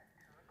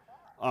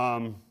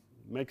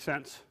 Make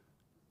sense?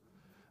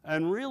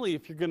 And really,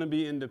 if you're going to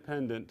be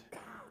independent,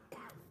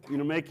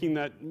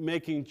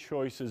 making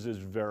choices is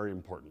very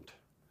important.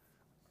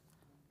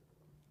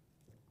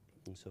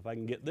 And so if I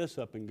can get this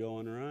up and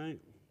going, right?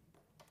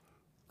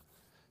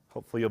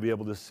 Hopefully you'll be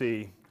able to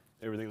see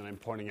everything that I'm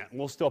pointing at. And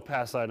we'll still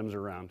pass items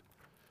around.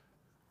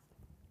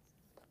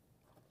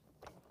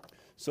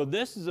 So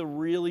this is a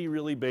really,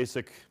 really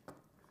basic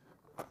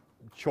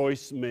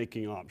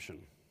choice-making option.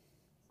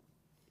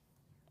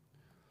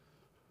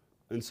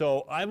 And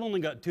so I've only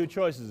got 2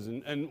 choices.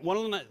 And one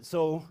of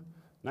the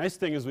nice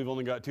thing is we've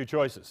only got 2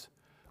 choices.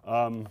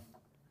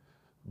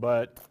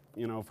 But,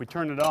 if we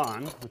turn it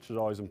on, which is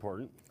always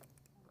important,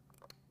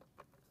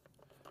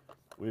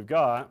 we've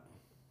got...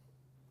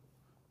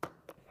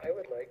 I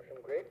would like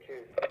some grape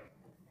juice.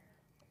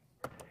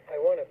 I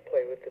want to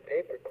play with the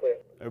paper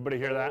clip. Everybody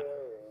hear that?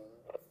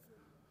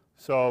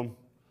 So,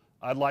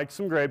 I'd like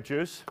some grape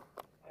juice.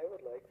 I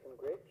would like some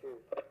grape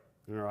juice.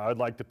 Or I'd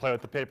like to play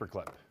with the paper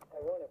clip.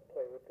 I want to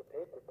play with the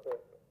paper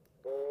clip.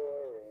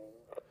 Boring.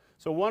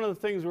 So one of the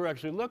things we're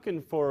actually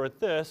looking for with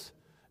this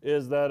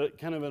is that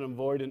kind of an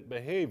avoidant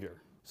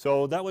behavior.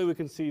 So that way we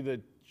can see the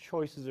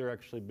choices are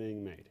actually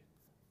being made.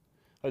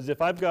 As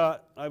if I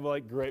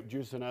like grape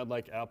juice and I'd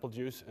like apple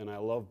juice and I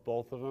love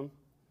both of them,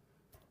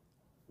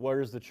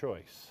 where's the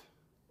choice?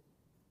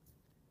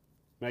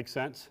 Make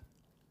sense?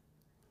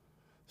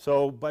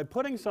 So by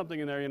putting something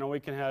in there,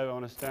 we can have, I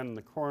want to stand in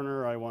the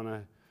corner, I want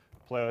to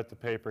play with the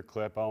paper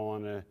clip, I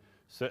want to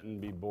sit and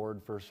be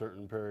bored for a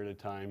certain period of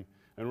time,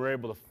 and we're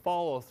able to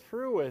follow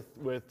through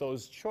with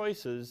those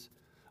choices,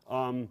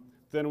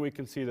 then we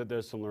can see that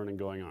there's some learning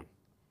going on.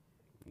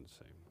 Let's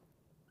see.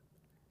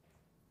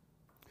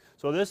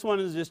 So this one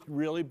is just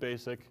really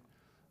basic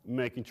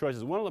making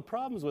choices. One of the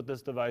problems with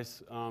this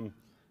device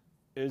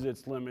is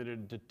it's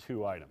limited to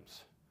 2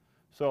 items.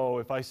 So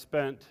if I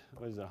spent,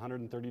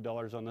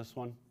 $130 on this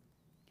one,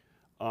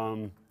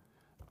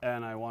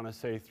 and I want to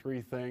say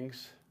 3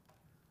 things,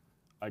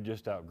 I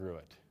just outgrew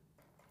it.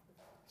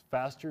 It's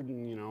faster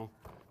than,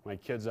 my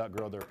kids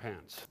outgrow their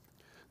pants.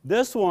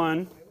 This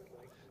one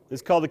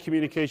is called the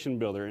Communication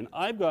Builder, and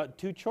I've got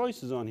 2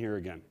 choices on here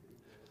again.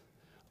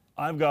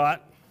 I've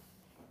got,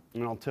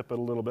 and I'll tip it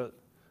a little bit,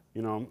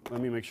 let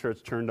me make sure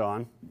it's turned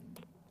on.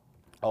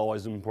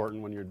 Always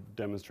important when you're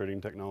demonstrating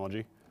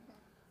technology.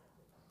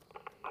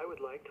 I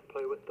would like to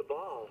play with the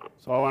ball.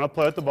 So I want to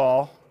play with the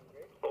ball.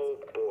 Oh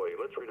boy,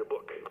 let's read a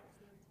book.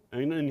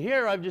 And in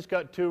here, I've just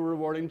got 2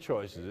 rewarding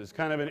choices. It's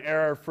kind of an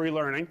error-free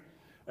learning.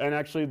 And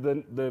actually,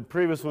 the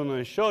previous one that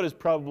I showed is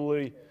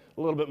probably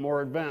a little bit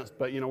more advanced.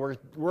 But, we're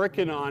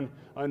working on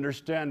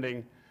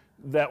understanding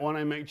that when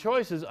I make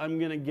choices, I'm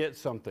going to get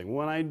something.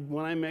 When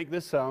I make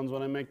this sounds,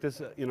 when I make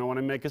this, when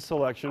I make a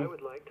selection. I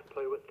would like to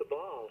play with the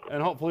ball.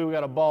 And hopefully, we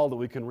got a ball that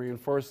we can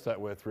reinforce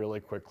that with really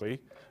quickly.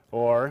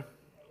 Or,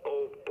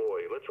 Oh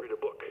boy, let's read a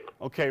book.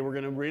 okay, we're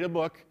going to read a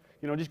book.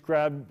 Just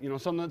grab,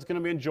 something that's going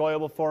to be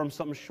enjoyable for them,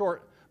 something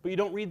short. But you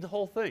don't read the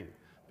whole thing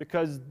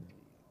because,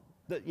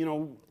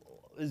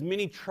 as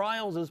many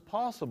trials as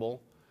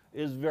possible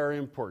is very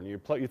important.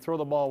 You throw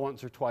the ball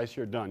once or twice,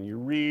 you're done. You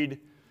read,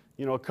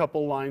 a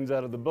couple lines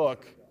out of the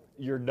book,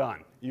 you're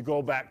done. You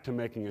go back to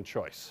making a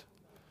choice.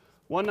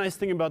 One nice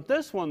thing about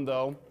this one,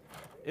 though,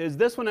 is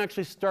this one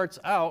actually starts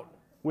out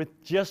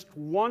with just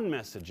one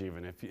message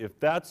even, if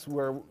that's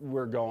where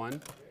we're going.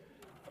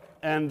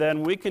 And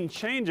then we can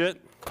change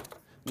it.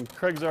 And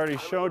Craig's already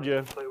showed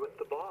you Play with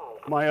the ball.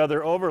 my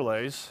other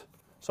overlays.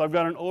 So I've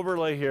got an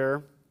overlay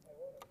here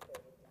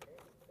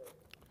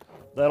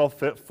that'll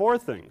fit 4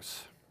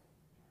 things.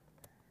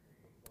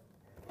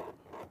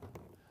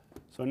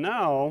 So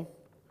now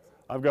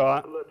I've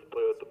got, Let's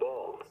play with the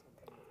ball.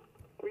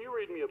 Will you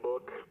read me a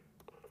book?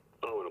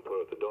 I want to play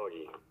with the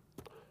doggy.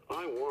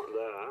 I want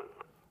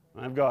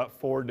that. I've got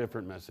 4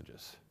 different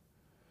messages.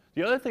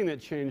 The other thing that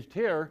changed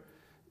here,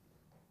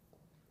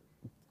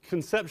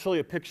 conceptually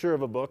a picture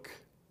of a book,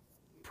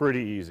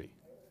 pretty easy.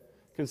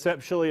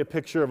 Conceptually a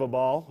picture of a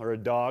ball or a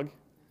dog,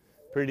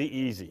 pretty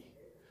easy.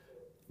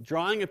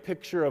 Drawing a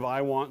picture of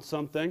I want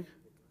something,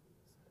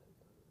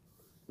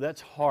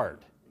 that's hard.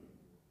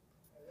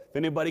 If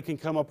anybody can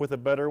come up with a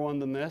better one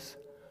than this,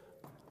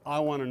 I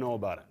want to know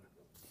about it.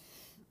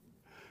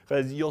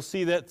 Because you'll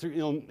see that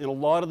through, in a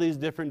lot of these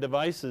different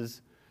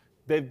devices,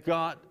 they've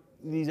got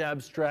these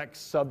abstract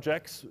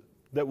subjects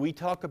that we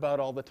talk about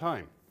all the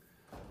time.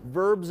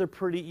 Verbs are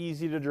pretty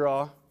easy to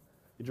draw.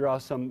 You draw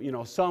some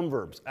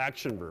verbs,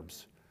 action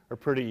verbs are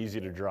pretty easy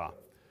to draw.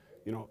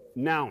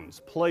 Nouns,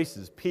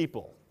 places,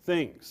 people,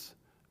 things,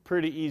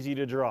 pretty easy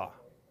to draw.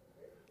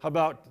 How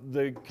about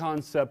the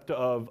concept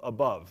of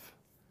above,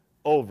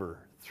 over,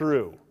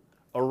 through,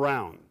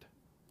 around?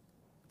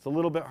 It's a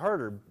little bit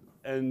harder.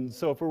 And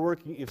so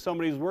if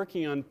somebody's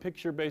working on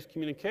picture-based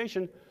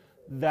communication,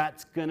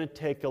 that's going to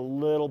take a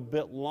little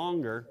bit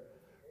longer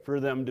for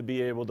them to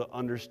be able to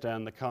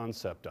understand the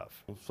concept of.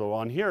 So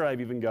on here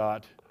I've even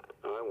got,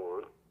 I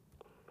want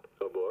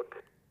a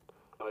book.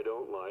 I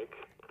don't like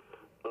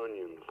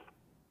onions.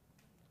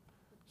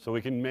 so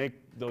we can make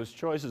those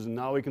choices, and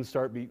now we can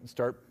start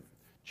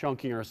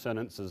chunking our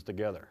sentences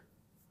together.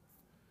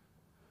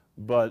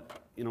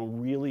 But,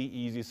 really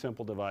easy,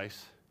 simple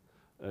device.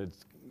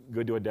 It's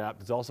good to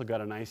adapt. It's also got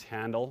a nice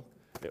handle.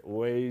 It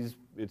weighs,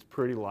 it's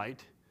pretty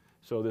light.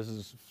 So this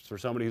is, for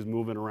somebody who's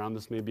moving around,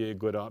 this may be a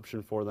good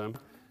option for them.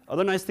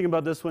 Other nice thing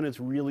about this one, it's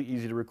really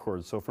easy to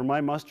record. So for my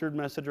mustard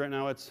message right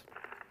now, it's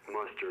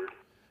Mustard.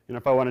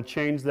 if I want to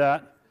change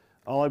that,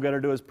 all I've got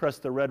to do is press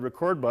the red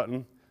record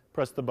button,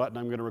 press the button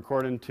I'm going to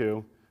record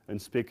into,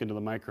 and speak into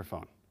the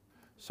microphone.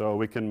 So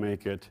we can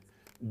make it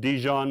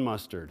Dijon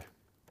mustard.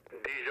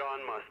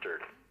 Dijon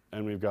mustard.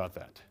 And we've got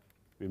that.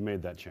 We've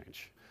made that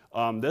change.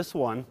 This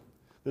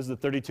is the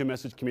 32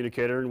 message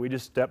communicator, and we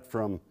just stepped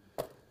from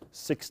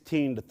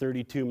 16 to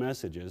 32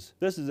 messages.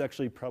 This is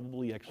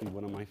probably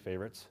one of my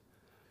favorites.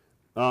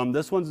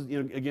 This one's,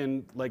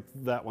 again, like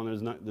that one,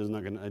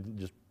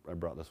 I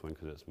brought this one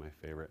because it's my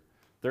favorite.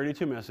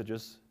 32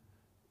 messages,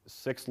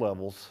 6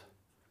 levels,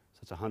 so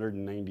it's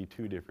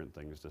 192 different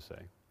things to say.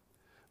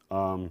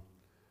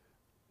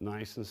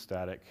 Nice and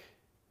static.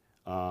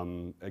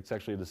 It's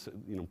actually,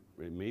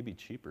 it may be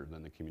cheaper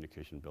than the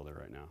Communication Builder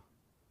right now.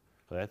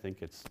 But I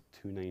think it's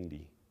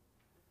 $290,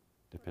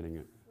 depending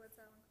on. What's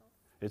that one called?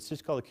 It's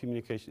just called a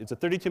communication. It's a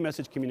 32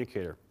 message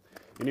communicator.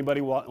 Anybody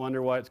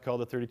wonder why it's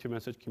called a 32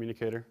 message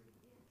communicator?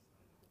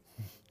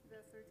 That's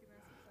 13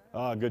 messages.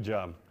 Ah, good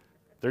job.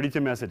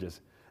 32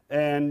 messages.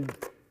 And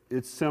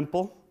it's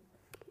simple.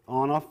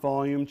 On-off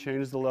volume,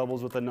 change the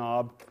levels with a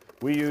knob.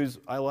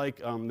 I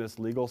like this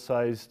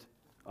legal-sized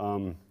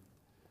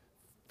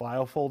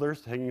file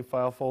folders, hanging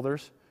file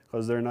folders,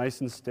 because they're nice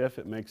and stiff.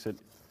 It makes it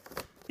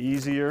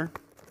easier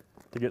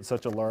to get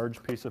such a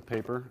large piece of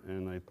paper,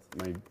 and my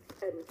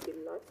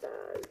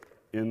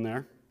in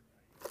there.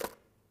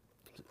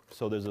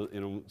 So there's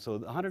so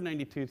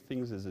 192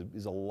 things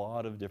is a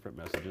lot of different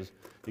messages.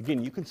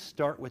 Again, you can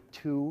start with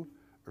 2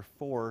 or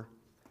 4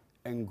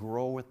 and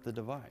grow with the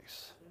device.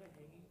 Is that a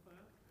hanging file?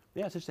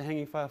 Yeah, it's just a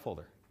hanging file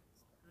folder,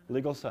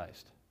 legal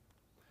sized.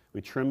 We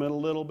trim it a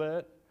little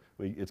bit.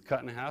 It's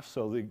cut in half,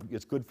 so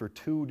it's good for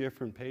 2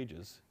 different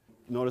pages.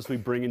 Notice we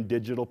bring in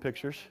digital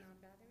pictures.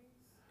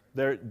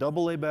 They're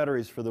AA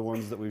batteries for the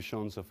ones that we've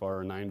shown so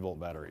far are 9-volt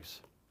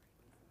batteries.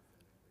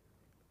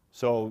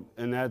 So,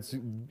 and that's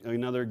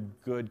another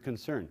good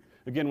concern.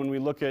 Again, when we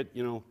look at,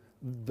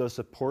 the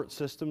support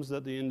systems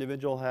that the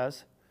individual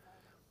has,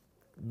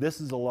 this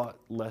is a lot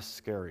less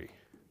scary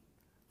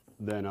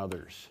than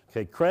others.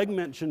 Okay, Craig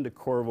mentioned a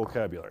core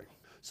vocabulary.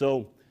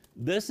 So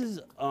this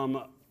is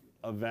a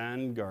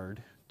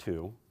Vanguard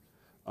 2.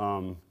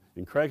 And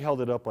Craig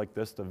held it up like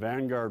this. The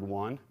Vanguard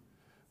 1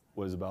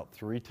 was about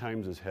 3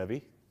 times as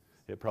heavy.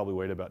 It probably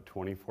weighed about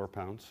 24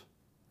 pounds.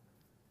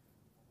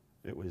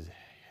 It was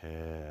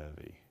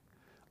heavy.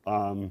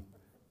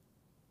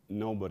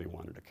 Nobody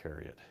wanted to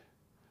carry it.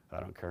 I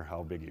don't care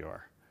how big you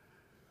are.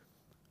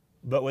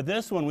 But with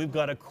this one, we've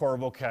got a core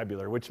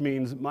vocabulary, which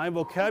means my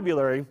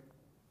vocabulary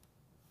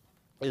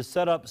is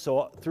set up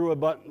so through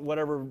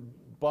whatever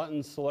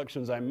button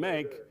selections I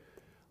make,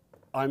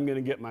 I'm going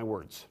to get my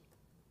words.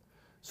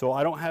 So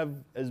I don't have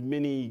as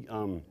many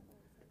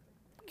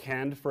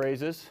canned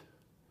phrases.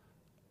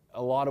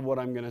 A lot of what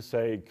I'm going to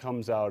say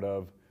comes out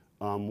of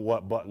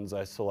what buttons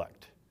I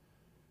select.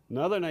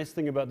 Another nice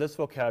thing about this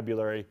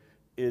vocabulary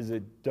is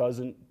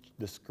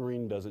the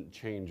screen doesn't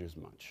change as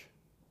much.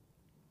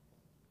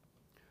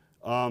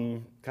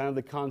 Kind of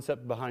the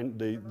concept behind,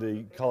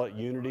 they call it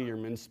Unity or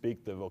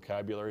MinSpeak, the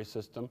vocabulary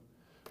system.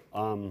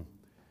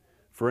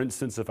 For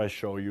instance, if I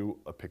show you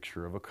a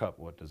picture of a cup,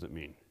 what does it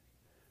mean?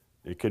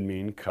 It could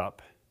mean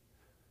cup.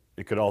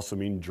 It could also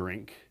mean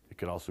drink. It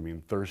could also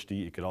mean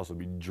thirsty. It could also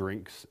be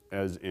drinks,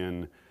 as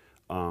in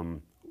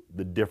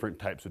the different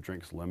types of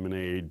drinks,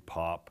 lemonade,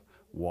 pop,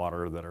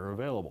 water that are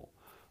available.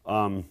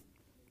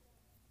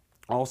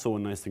 Also, a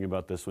nice thing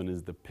about this one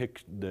is the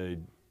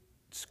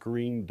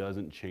screen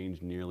doesn't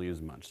change nearly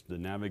as much. The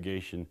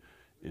navigation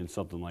in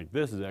something like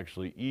this is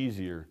actually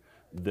easier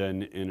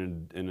than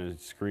in a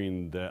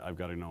screen that I've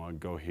got to know I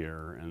go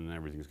here and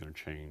everything's going to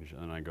change,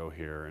 and then I go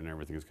here and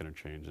everything is going to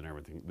change, and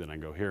then I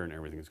go here and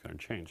everything is going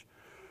to change.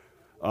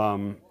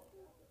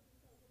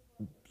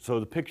 So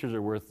the pictures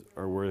are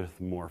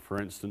worth more.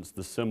 For instance,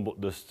 the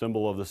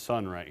symbol of the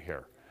sun right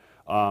here.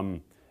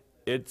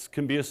 It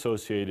can be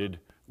associated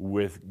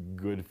with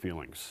good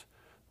feelings,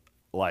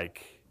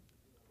 like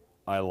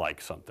I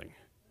like something.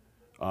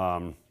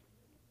 So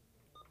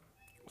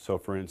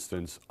for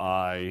instance,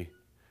 I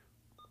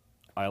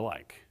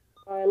like.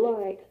 I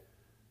like.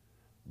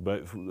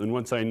 But and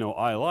once I know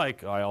I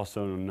like, I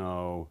also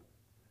know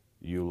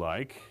you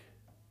like.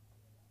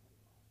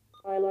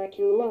 I like,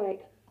 you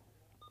like.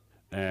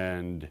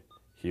 And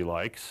he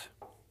likes.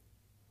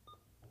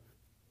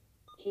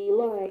 He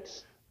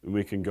likes. And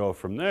we can go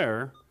from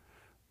there.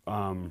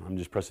 I'm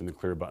just pressing the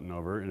clear button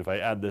over, and if I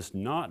add this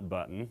not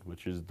button,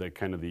 which is the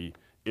kind of the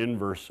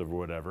inverse of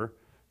whatever,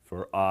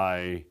 for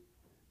I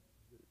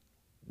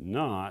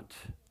not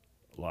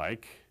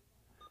like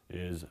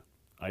is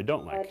I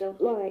don't like. I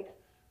don't like.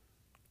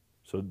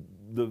 So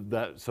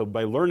so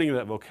by learning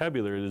that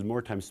vocabulary, there's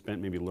more time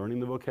spent maybe learning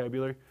the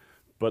vocabulary,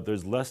 but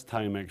there's less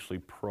time actually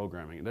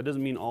programming it. That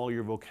doesn't mean all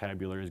your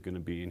vocabulary is going to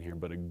be in here,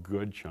 but a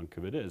good chunk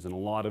of it is, and a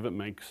lot of it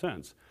makes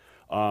sense.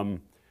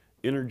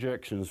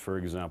 Interjections, for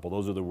example,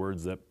 those are the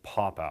words that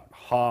pop out.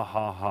 Ha,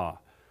 ha, ha.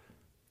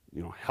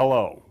 You know,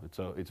 hello. It's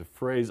a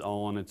phrase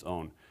all on its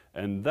own.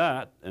 And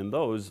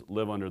those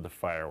live under the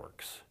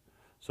fireworks.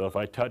 So if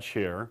I touch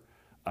here,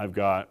 I've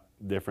got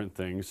different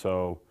things.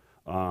 So,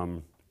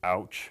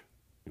 ouch,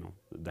 you know,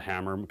 the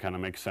hammer kind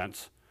of makes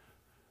sense.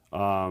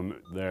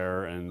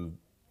 There, and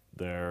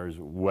there's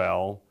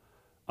well.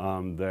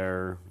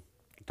 There,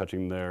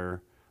 touching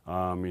there,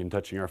 and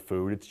touching our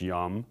food, it's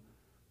yum.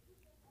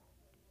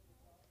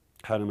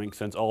 Kind of makes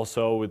sense.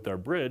 Also with our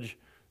bridge,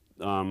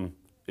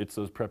 it's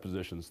those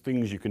prepositions,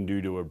 things you can do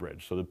to a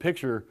bridge. So the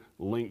picture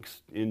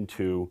links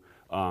into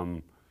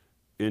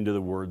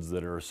the words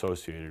that are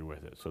associated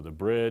with it. So the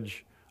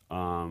bridge,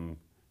 you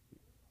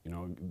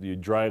know, you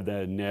drive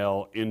that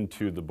nail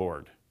into the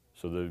board.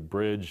 So the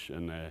bridge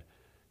and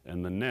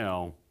the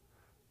nail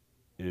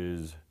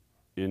is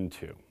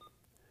into.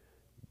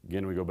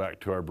 Again, we go back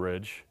to our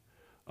bridge.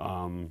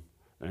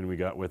 And we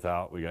got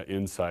without, we got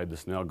inside, the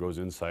snail goes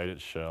inside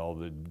its shell,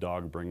 the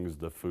dog brings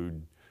the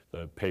food,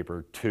 the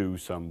paper to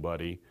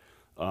somebody.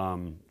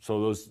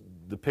 So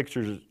the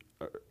pictures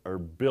are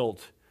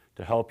built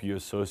to help you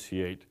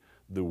associate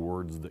the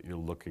words that you're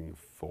looking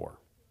for.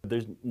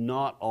 There's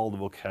not all the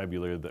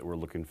vocabulary that we're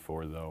looking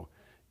for, though,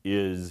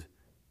 is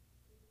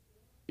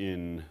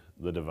in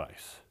the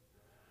device.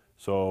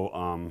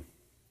 So,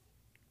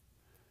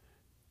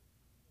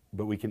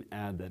 but we can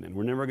add that in.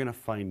 We're never going to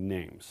find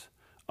names.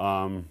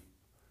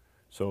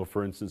 So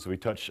for instance, we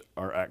touch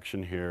our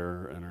action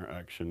here and our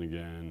action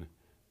again,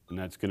 and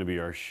that's going to be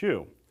our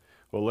shoe.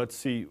 Well, let's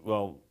see,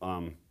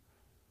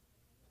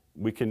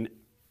 we can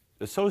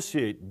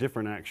associate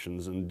different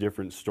actions and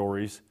different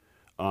stories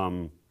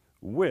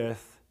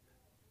with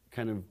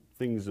kind of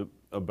things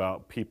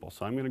about people.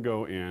 So I'm going to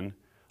go in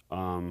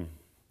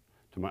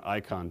to my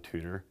icon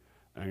tutor,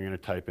 and I'm going to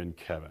type in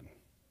Kevin.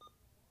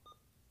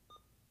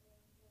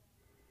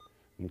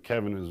 And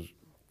Kevin is,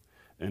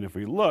 and if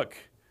we look,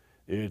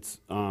 it's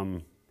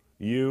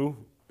you,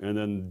 and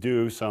then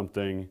do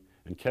something,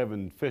 and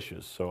Kevin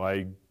fishes. So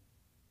I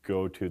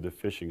go to the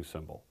fishing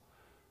symbol.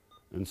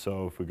 And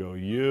so if we go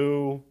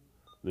you,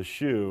 the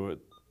shoe,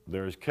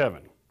 there's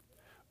Kevin.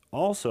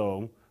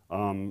 Also,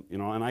 you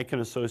know, and I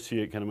can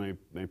associate kind of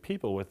my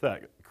people with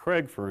that.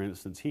 Craig, for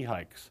instance, he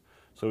hikes.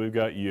 So we've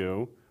got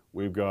you,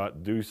 we've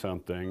got do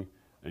something,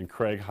 and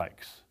Craig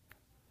hikes.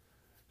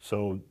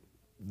 So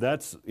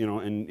that's, you know,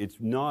 and it's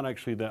not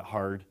actually that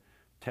hard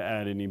to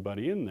add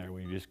anybody in there.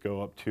 We just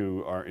go up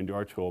to into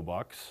our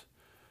toolbox.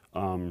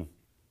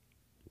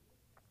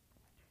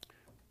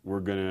 We're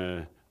going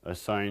to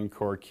assign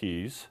core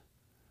keys.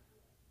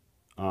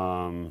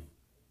 Actually,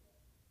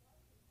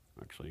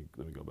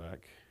 let me go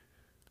back.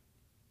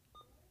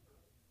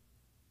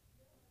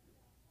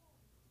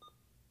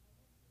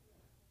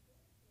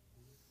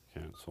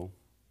 Cancel.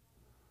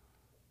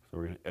 So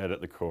we're going to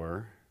edit the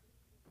core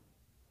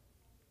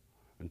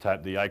and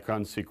type the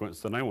icon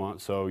sequence that I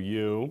want. So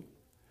you,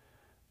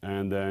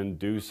 and then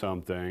do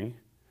something.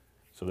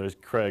 So there's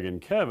Craig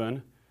and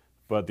Kevin,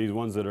 but these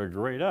ones that are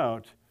grayed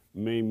out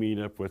may meet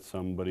up with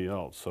somebody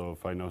else. So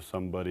if I know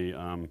somebody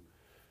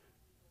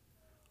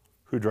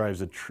who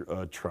drives a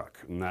truck,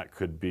 and that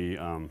could be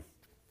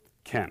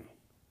Ken.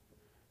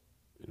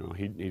 You know,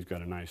 he's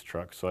got a nice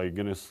truck. So I'm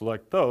going to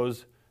select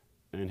those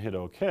and hit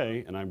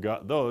OK, and I've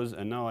got those,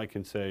 and now I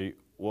can say,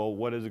 well,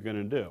 what is it going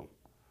to do?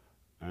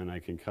 And I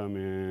can come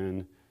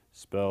in,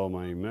 spell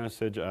my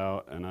message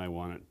out, and I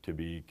want it to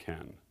be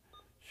Ken.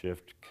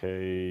 Shift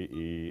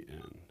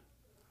K-E-N.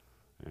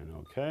 And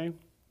OK.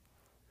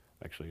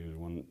 Actually, there's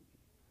one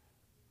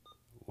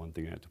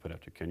thing I have to put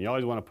after Ken. You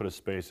always want to put a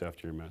space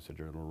after your message,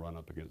 or it'll run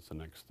up against the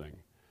next thing.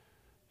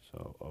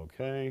 So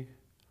OK,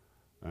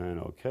 and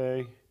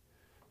OK.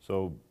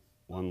 So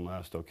one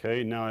last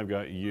OK. Now I've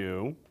got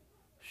you,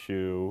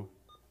 shoe,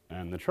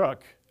 and the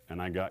truck,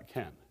 and I got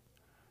Ken.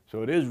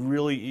 So it is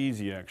really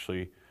easy,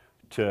 actually,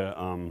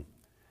 to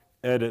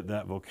edit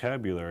that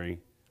vocabulary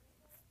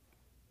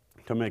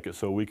to make it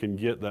so we can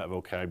get that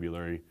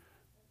vocabulary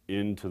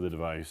into the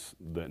device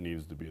that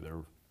needs to be there.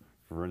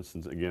 For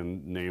instance,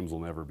 again, names will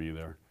never be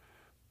there.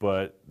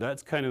 But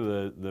that's kind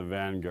of the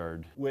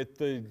vanguard.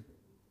 With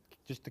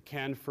just the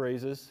canned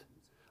phrases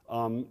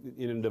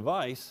in a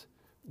device,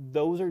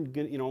 those are,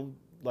 you know,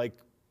 like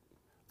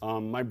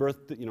my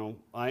birthday, you know,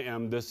 I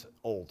am this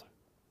old.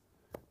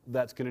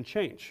 That's going to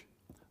change.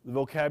 The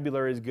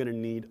vocabulary is going to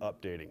need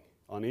updating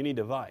on any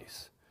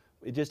device.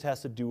 It just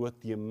has to do with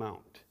the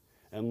amount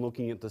and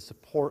looking at the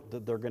support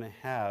that they're going to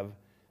have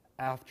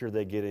after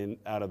they get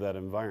out of that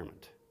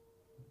environment.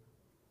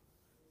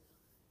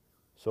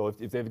 So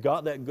if they've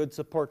got that good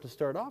support to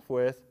start off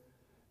with,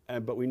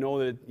 but we know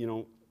that, you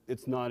know,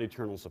 it's not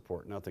eternal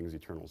support. Nothing's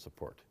eternal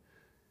support.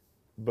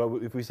 But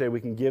if we say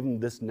we can give them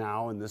this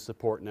now and this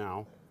support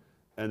now,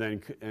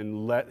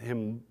 and let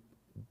him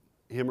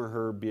or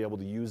her be able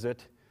to use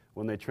it,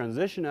 when they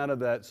transition out of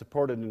that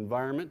supported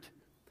environment,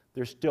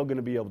 they're still going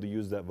to be able to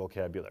use that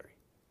vocabulary.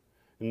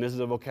 And this is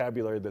a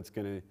vocabulary that's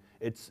going to,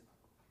 it's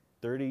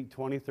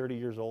 20, 30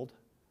 years old,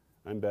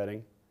 I'm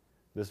betting,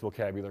 this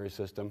vocabulary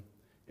system.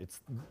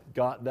 It's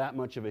got that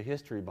much of a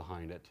history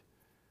behind it.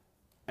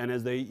 And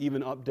as they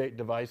even update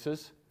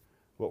devices,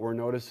 what we're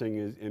noticing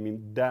is, I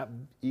mean, that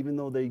even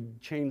though they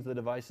change the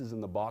devices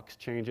and the box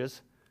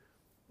changes,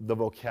 the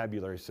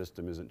vocabulary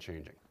system isn't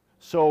changing.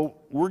 So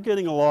we're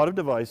getting a lot of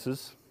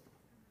devices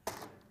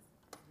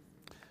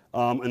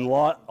and a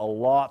lot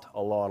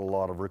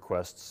of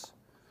requests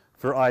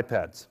for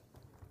iPads.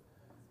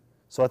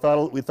 So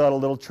we thought a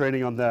little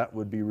training on that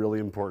would be really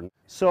important.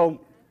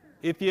 So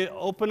if you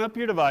open up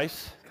your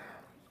device,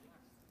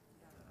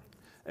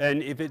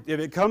 and if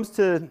it comes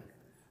to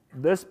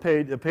this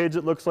page, a page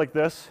that looks like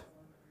this,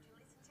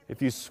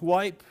 if you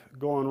swipe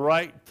going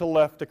right to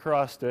left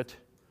across it,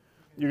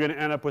 you're going to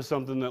end up with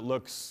something that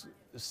looks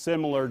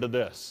similar to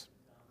this.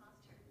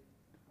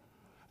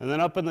 And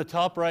then up in the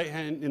top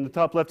in the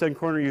top left-hand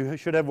corner, you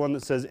should have one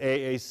that says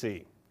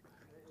AAC.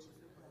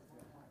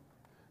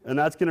 And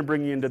that's going to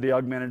bring you into the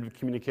augmentative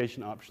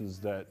communication options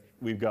that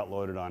we've got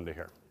loaded onto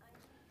here.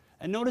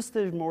 And notice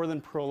there's more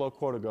than Pro Low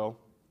Quota Go.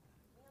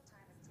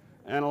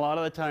 And a lot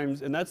of the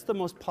times, and that's the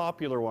most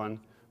popular one,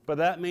 but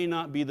that may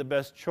not be the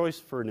best choice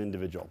for an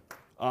individual.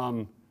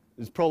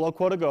 It's Pro Low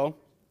Quota Go,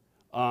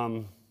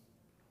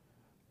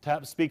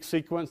 Tap Speak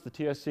Sequence, the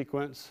TS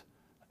sequence,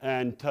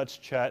 and Touch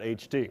Chat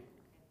HD.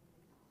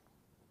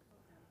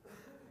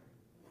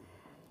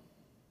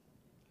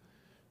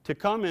 To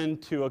come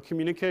into a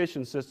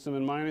communication system,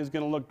 and mine is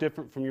going to look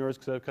different from yours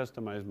because I've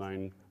customized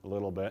mine a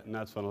little bit, and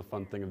that's one of the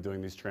fun thing of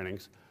doing these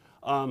trainings,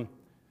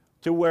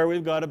 to where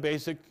we've got a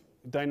basic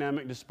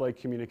dynamic display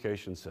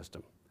communication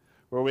system,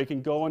 where we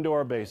can go into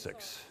our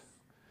basics,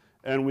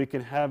 and we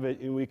can have it,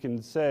 and we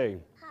can say,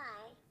 hi,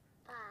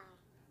 bye,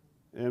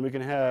 and we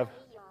can have,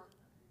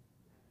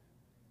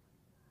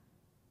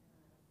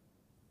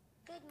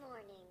 good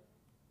morning,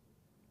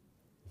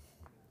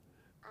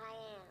 I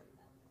am,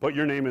 put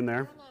your name in there.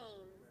 your name,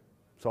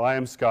 So I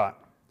am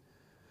Scott.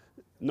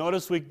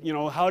 Notice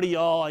howdy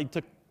y'all. I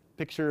took a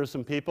picture of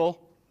some people.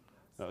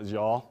 That was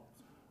y'all.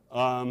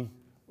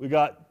 We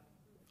got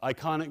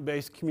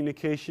iconic-based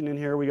communication in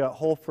here. We got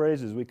whole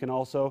phrases. We can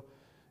also,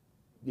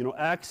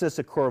 access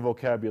a core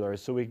vocabulary.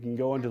 So we can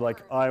go into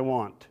like, I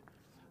want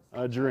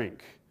a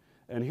drink.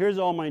 And here's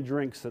all my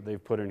drinks that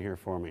they've put in here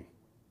for me.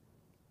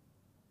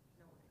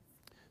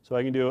 So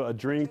I can do a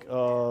drink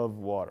of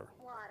water.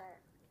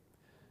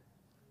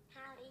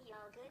 howdy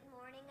y'all, good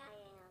morning, I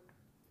am,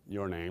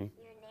 Your name.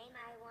 your name,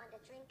 I want a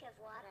drink of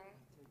water,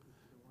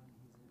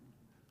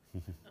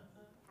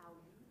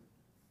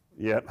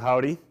 Yep,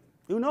 howdy.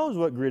 Who knows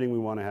what greeting we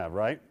want to have,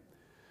 right?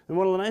 And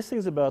one of the nice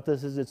things about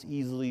this is it's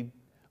easily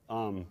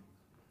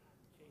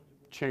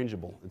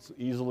changeable. It's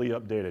easily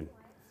updated.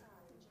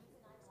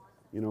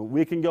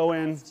 We can go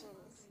in,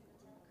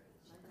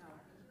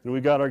 and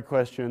we've got our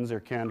questions, our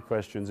canned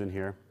questions in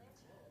here.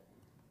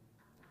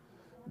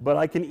 But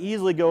I can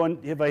easily go in,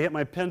 if I hit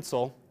my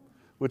pencil,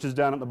 which is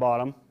down at the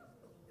bottom,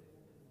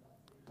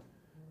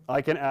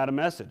 I can add a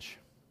message.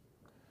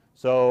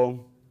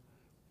 So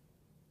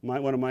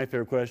One of my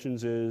favorite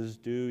questions is,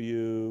 do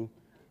you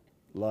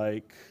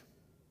like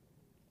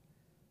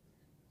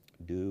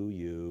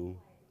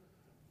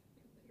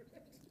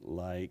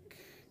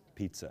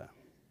pizza?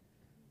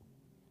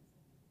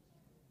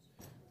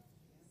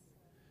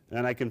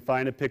 And I can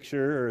find a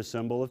picture or a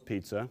symbol of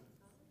pizza.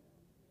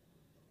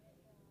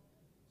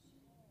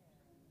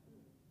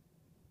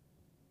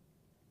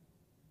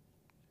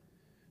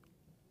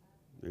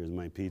 There's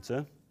my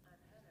pizza.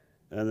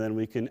 And then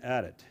we can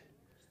add it.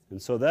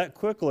 And so that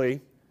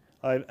quickly,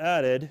 I've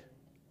added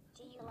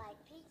Do you like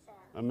pizza?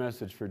 a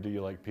message for do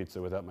you like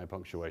pizza without my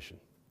punctuation.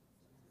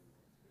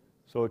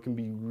 So it can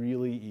be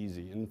really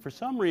easy. And for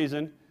some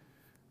reason,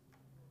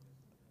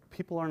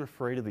 people aren't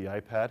afraid of the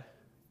iPad.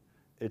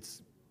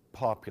 It's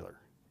popular.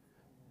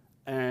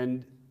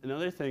 And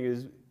another thing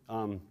is,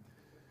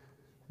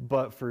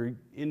 but for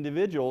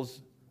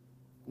individuals,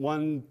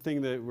 one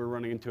thing that we're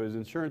running into is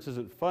insurance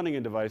isn't funding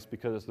a device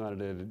because it's not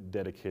a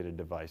dedicated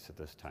device at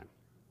this time.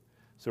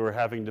 So we're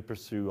having to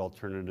pursue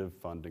alternative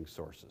funding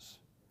sources.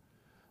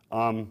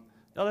 The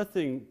other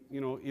thing,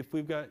 if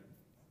we've got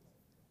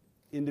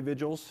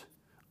individuals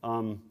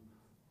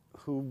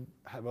who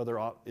have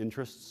other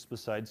interests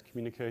besides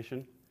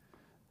communication,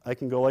 I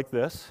can go like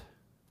this,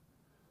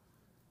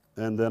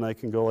 and then I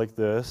can go like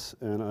this,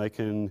 and I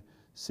can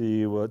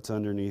see what's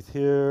underneath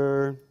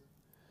here,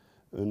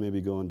 and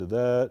maybe go into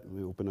that.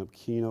 We open up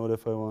Keynote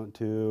if I want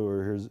to,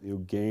 or here's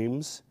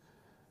games.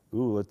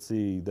 Ooh, let's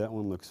see, that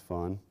one looks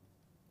fun.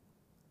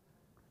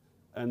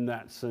 And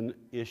that's an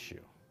issue.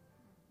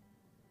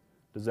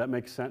 Does that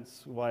make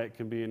sense why it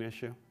can be an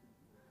issue?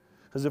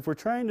 Because if we're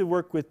trying to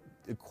work with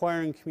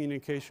acquiring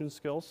communication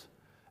skills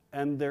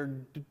and they're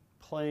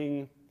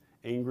playing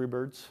Angry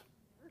Birds,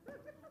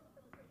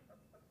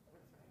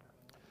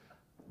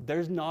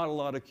 there's not a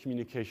lot of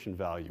communication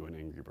value in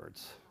Angry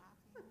Birds.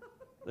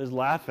 There's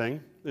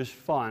laughing, there's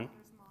fun.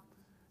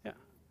 Yeah.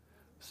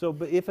 So,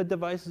 but if a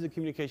device is a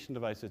communication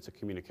device, it's a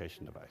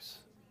communication device.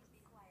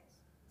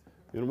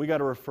 We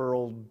got a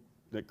referral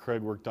that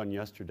Craig worked on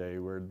yesterday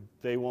where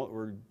they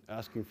were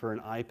asking for an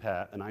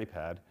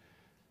iPad,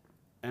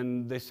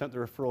 and they sent the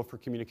referral for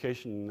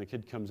communication, and the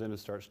kid comes in and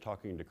starts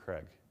talking to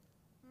Craig.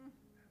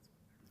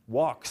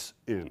 Walks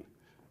in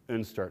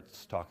and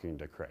starts talking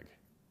to Craig.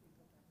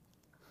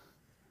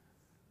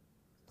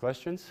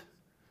 Questions?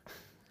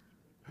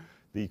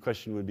 The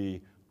question would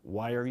be,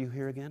 why are you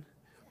here again?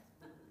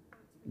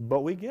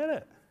 But we get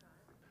it.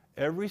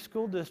 Every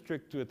school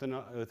district with a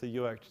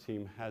UACT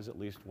team has at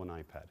least one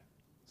iPad.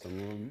 Some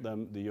of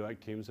them, the UACT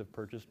teams have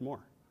purchased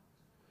more.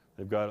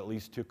 They've got at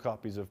least 2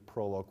 copies of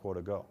ProLoquo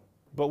to go.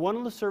 But one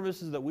of the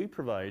services that we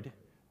provide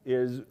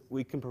is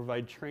we can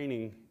provide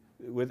training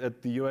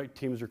at the UACT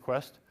team's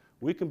request.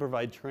 We can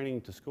provide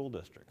training to school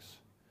districts.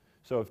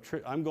 So if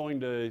I'm going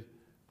to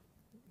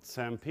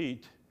Sam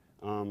Pete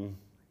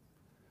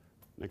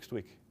next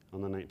week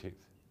on the 19th.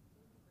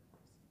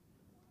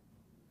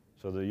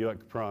 So the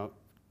UACT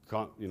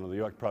the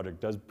UACT project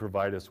does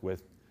provide us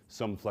with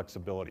some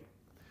flexibility.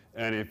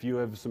 And if you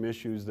have some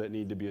issues that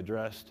need to be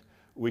addressed,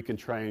 we can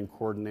try and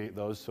coordinate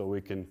those so we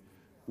can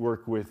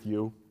work with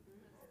you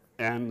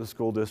and the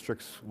school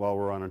districts while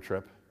we're on a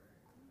trip.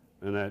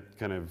 And that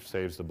kind of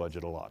saves the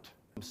budget a lot.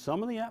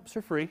 Some of the apps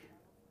are free,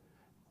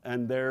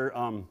 and they're,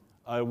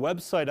 a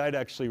website I'd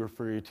actually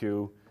refer you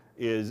to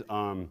is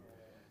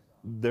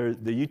the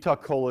Utah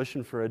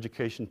Coalition for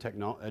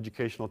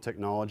Educational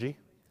Technology,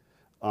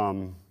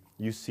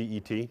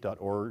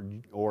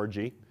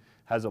 ucet.org,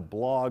 has a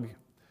blog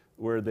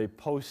where they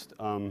post,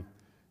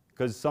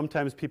 because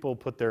sometimes people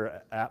put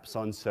their apps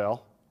on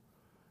sale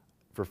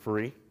for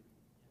free.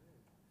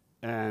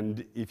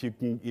 And if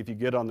you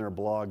get on their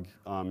blog,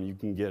 you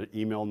can get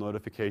email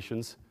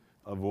notifications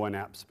of when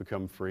apps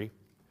become free.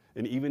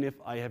 And even if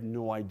I have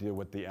no idea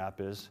what the app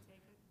is,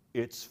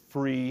 it's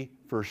free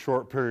for a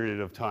short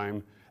period of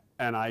time,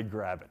 and I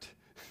grab it.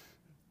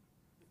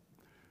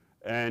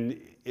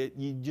 And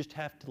you just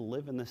have to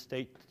live in the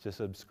state to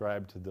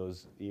subscribe to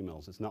those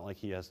emails. It's not like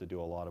he has to do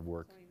a lot of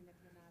work.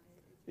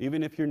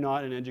 Even if you're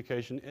not in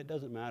education, it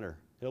doesn't matter.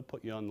 He'll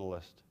put you on the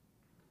list.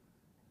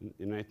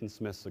 Nathan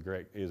Smith's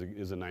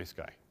is a nice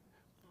guy.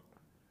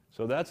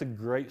 So that's a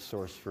great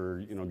source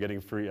for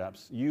getting free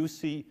apps. You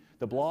see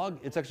the blog,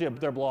 it's actually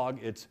their blog,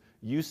 it's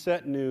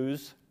UCET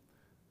News,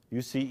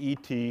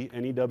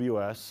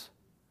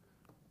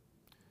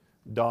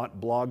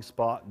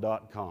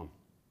 UCET.blogspot.com.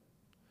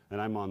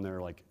 And I'm on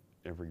there like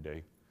every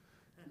day,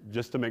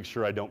 just to make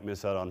sure I don't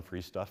miss out on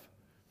free stuff.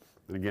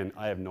 And again,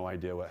 I have no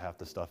idea what half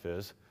the stuff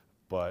is,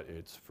 but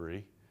it's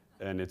free.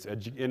 And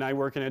and I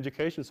work in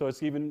education, so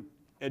it's even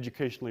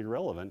educationally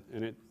relevant.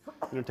 And it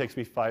takes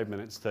me 5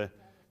 minutes to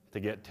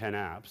get 10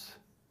 apps.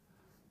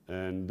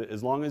 And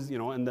as long as,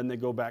 and then they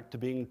go back to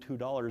being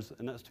 $2,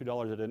 and that's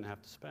 $2 I didn't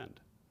have to spend.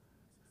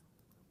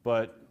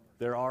 But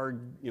there are,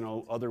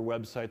 other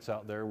websites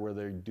out there where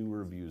they do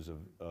reviews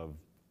of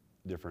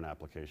different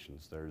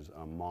applications. There's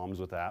Moms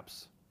with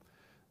Apps.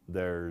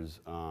 There's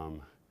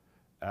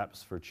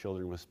Apps for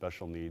Children with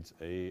Special Needs,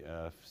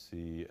 afcsn.org.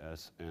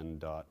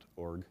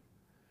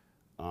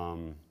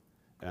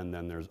 And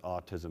then there's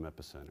Autism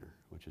Epicenter,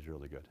 which is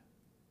really good.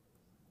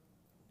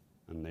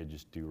 And they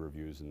just do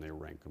reviews and they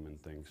rank them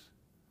and things.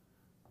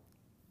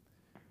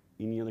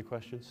 Any other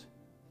questions?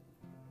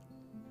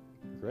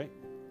 Great.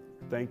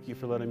 Thank you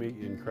for letting me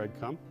and Craig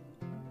come.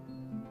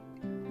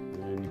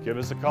 And give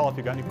us a call if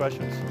you got any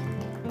questions.